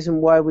 there's a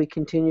reason why we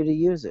continue to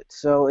use it.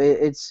 So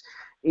it's,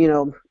 you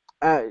know,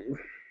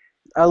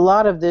 a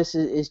lot of this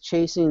is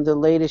chasing the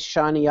latest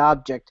shiny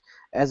object,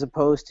 as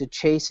opposed to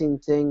chasing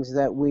things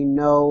that we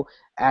know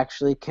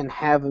actually can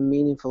have a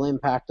meaningful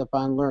impact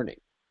upon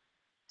learning.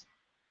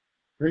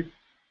 Great,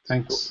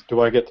 thanks. Do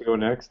I get to go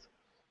next?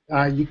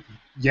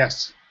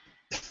 Yes.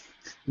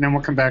 and then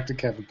we'll come back to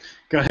Kevin.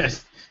 Go ahead.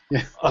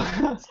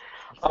 Yeah.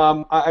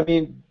 I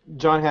mean,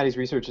 John Hattie's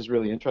research is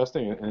really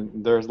interesting,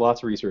 and there's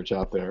lots of research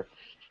out there.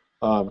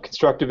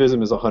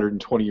 Constructivism is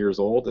 120 years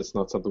old. It's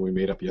not something we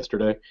made up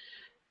yesterday.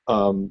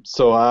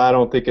 So I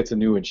don't think it's a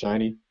new and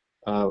shiny.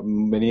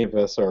 Many of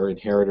us are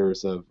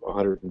inheritors of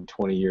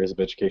 120 years of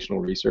educational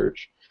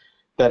research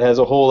that has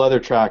a whole other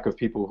track of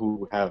people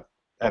who have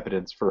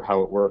evidence for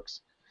how it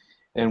works.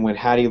 And when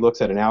Hattie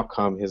looks at an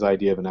outcome, his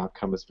idea of an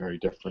outcome is very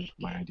different from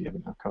my idea of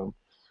an outcome.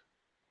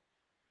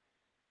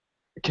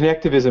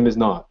 Connectivism is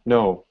not.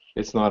 No,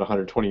 it's not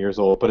 120 years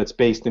old, but it's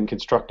based in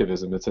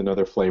constructivism. It's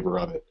another flavor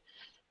of it.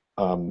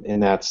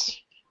 And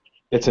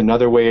it's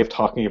another way of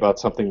talking about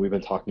something we've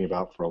been talking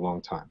about for a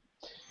long time.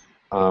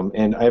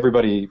 And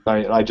everybody,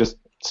 I just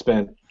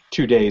spent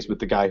 2 days with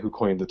the guy who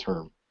coined the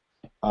term.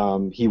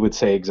 He would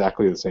say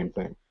exactly the same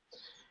thing.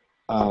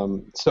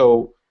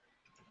 So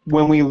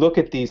when we look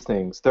at these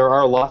things, there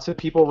are lots of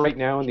people right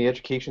now in the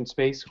education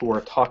space who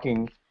are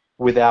talking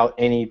without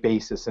any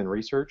basis in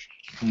research,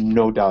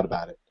 no doubt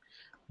about it.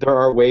 There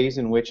are ways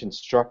in which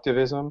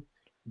instructivism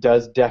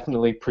does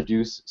definitely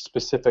produce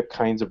specific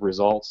kinds of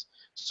results.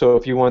 So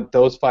if you want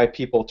those 5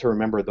 people to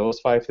remember those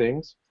 5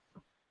 things,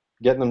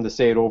 getting them to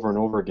say it over and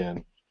over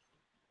again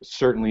is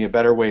certainly a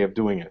better way of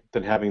doing it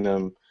than having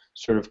them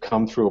sort of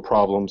come through a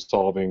problem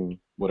solving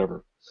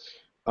whatever.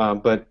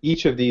 But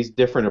each of these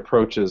different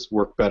approaches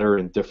work better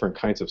in different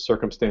kinds of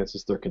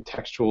circumstances. They're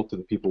contextual to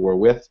the people we're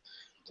with,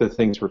 to the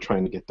things we're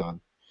trying to get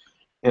done.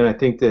 And I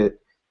think that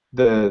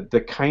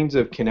the kinds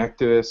of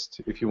connectivist,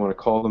 if you want to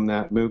call them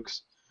that,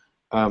 MOOCs,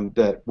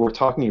 that we're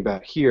talking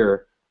about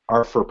here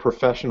are for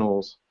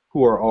professionals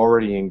who are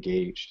already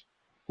engaged,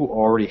 who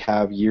already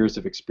have years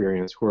of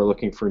experience, who are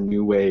looking for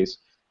new ways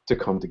to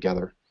come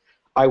together.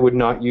 I would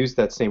not use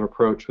that same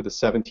approach with a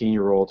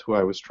 17-year-old who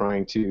I was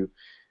trying to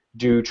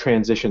do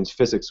transitions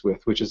physics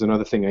with, which is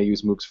another thing I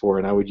use MOOCs for,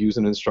 and I would use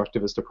an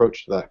instructivist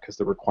approach to that because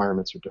the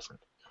requirements are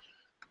different.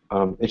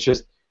 It's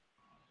just,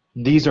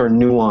 these are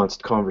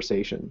nuanced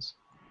conversations,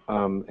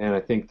 and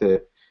I think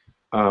that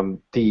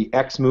the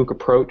ex-MOOC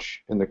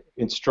approach and the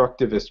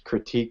instructivist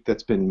critique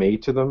that's been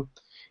made to them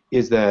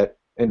is that,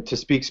 and to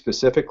speak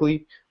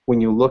specifically, when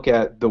you look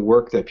at the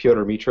work that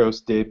Piotr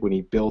Mitros did when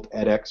he built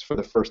edX for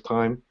the first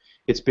time,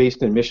 it's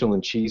based in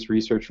Michelin cheese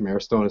research from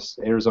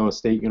Arizona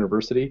State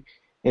University,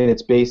 and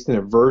it's based in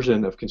a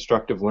version of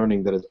constructive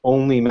learning that is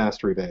only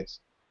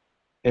mastery-based.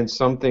 And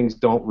some things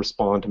don't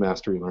respond to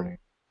mastery learning.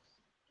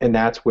 And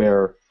that's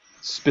where,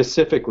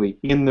 specifically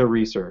in the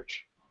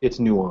research, it's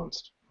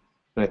nuanced.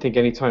 And I think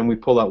anytime we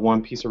pull out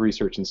one piece of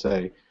research and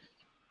say,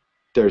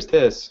 there's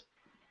this,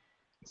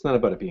 it's not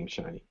about it being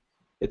shiny.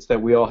 It's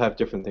that we all have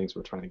different things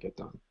we're trying to get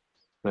done.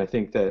 And I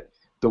think that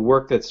the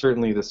work that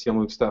certainly the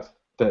CLMOOC stuff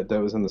that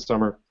was in the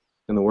summer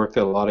and the work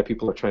that a lot of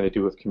people are trying to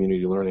do with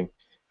community learning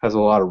has a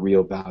lot of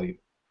real value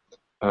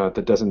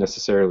that doesn't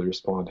necessarily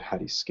respond to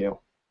Hattie's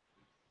scale.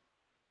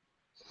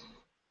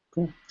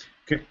 Cool.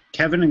 Okay,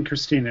 Kevin and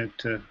Christina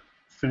to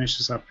finish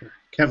this up here.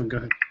 Kevin, go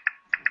ahead.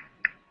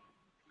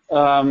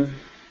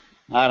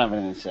 I don't have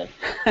anything to say.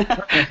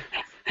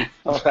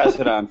 I'll pass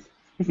it on.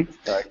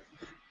 Sorry.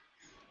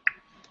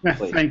 Yeah,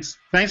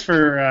 thanks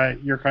for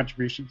your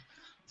contribution.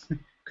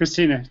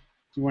 Christina, do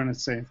you want to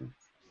say anything?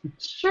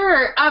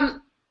 Sure.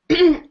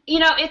 You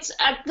know, it's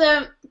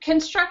the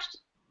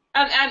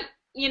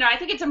you know, I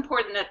think it's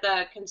important that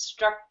the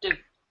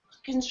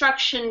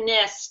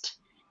constructionist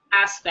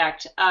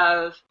aspect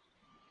of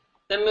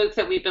the MOOC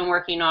that we've been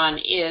working on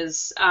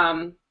is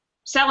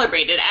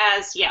celebrated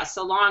as, yes,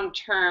 a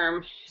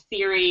long-term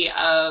theory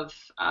of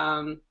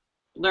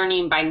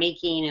learning by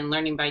making and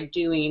learning by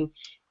doing.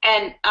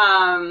 And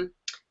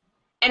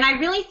I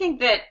really think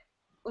that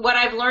what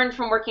I've learned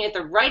from working at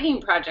the writing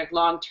project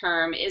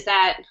long-term is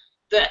that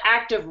the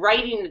act of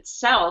writing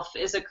itself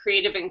is a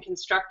creative and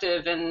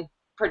constructive and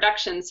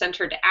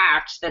production-centered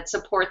act that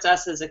supports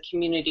us as a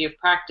community of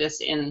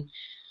practice in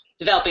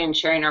developing and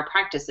sharing our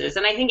practices.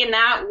 And I think in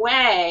that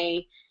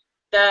way,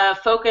 the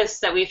focus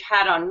that we've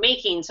had on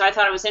making, so I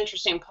thought it was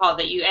interesting, Paul,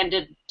 that you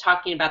ended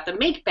talking about the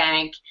Make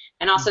Bank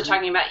and also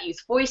talking about youth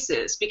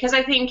voices, because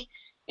I think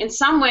in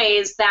some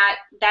ways that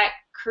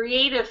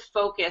creative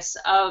focus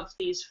of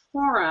these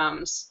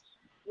forums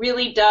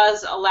really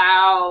does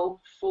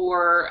allow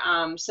for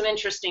some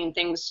interesting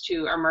things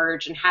to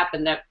emerge and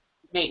happen that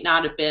may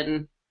not have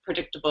been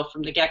predictable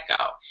from the get-go.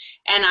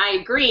 And I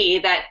agree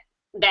that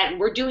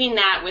we're doing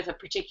that with a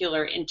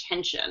particular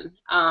intention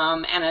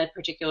and a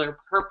particular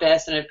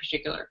purpose and a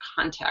particular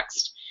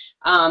context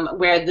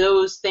where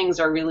those things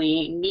are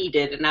really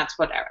needed, and that's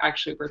what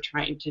actually we're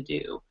trying to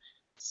do.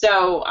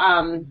 So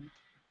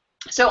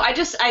so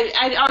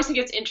I always think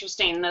it's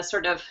interesting, the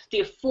sort of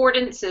the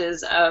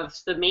affordances of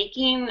the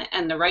making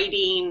and the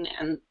writing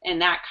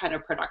and that kind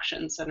of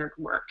production-centered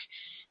work.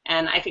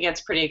 And I think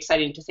it's pretty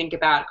exciting to think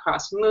about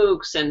across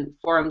MOOCs and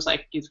forums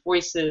like Youth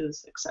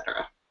Voices,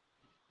 etc.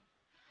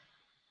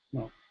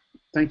 Well,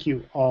 Thank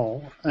you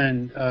all,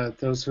 and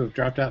those who have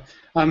dropped out.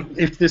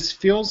 If this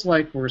feels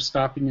like we're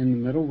stopping in the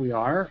middle, we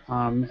are.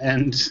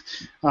 And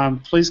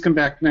please come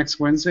back next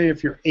Wednesday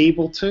if you're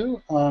able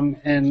to,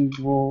 and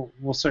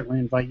we'll certainly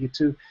invite you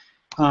to.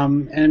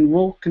 And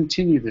we'll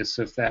continue this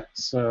if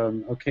that's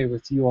okay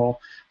with you all.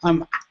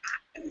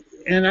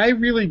 And I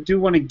really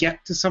do want to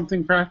get to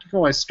something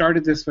practical. I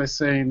started this by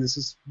saying this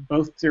is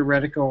both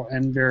theoretical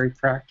and very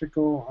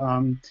practical.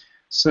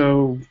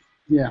 So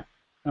yeah.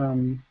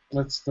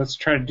 Let's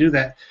try to do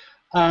that.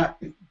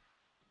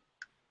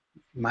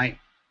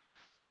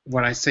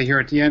 What I say here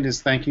at the end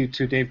is thank you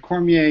to Dave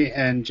Cormier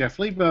and Jeff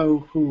Lebo,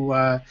 who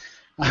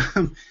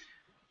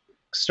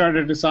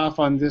started us off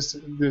on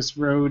this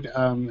road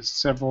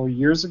several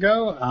years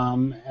ago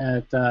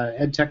at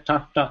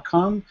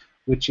edtechtalk.com,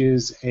 which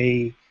is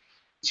a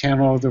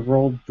channel of the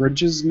World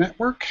Bridges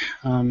Network.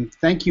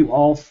 Thank you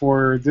all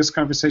for this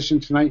conversation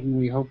tonight, and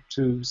we hope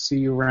to see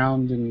you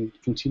around and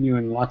continue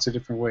in lots of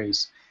different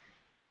ways.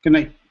 Good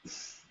night.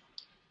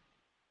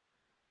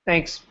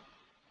 Thanks.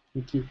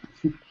 Thank you.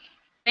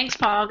 Thanks,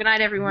 Paul. Good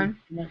night, everyone.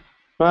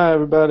 Bye,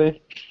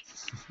 everybody.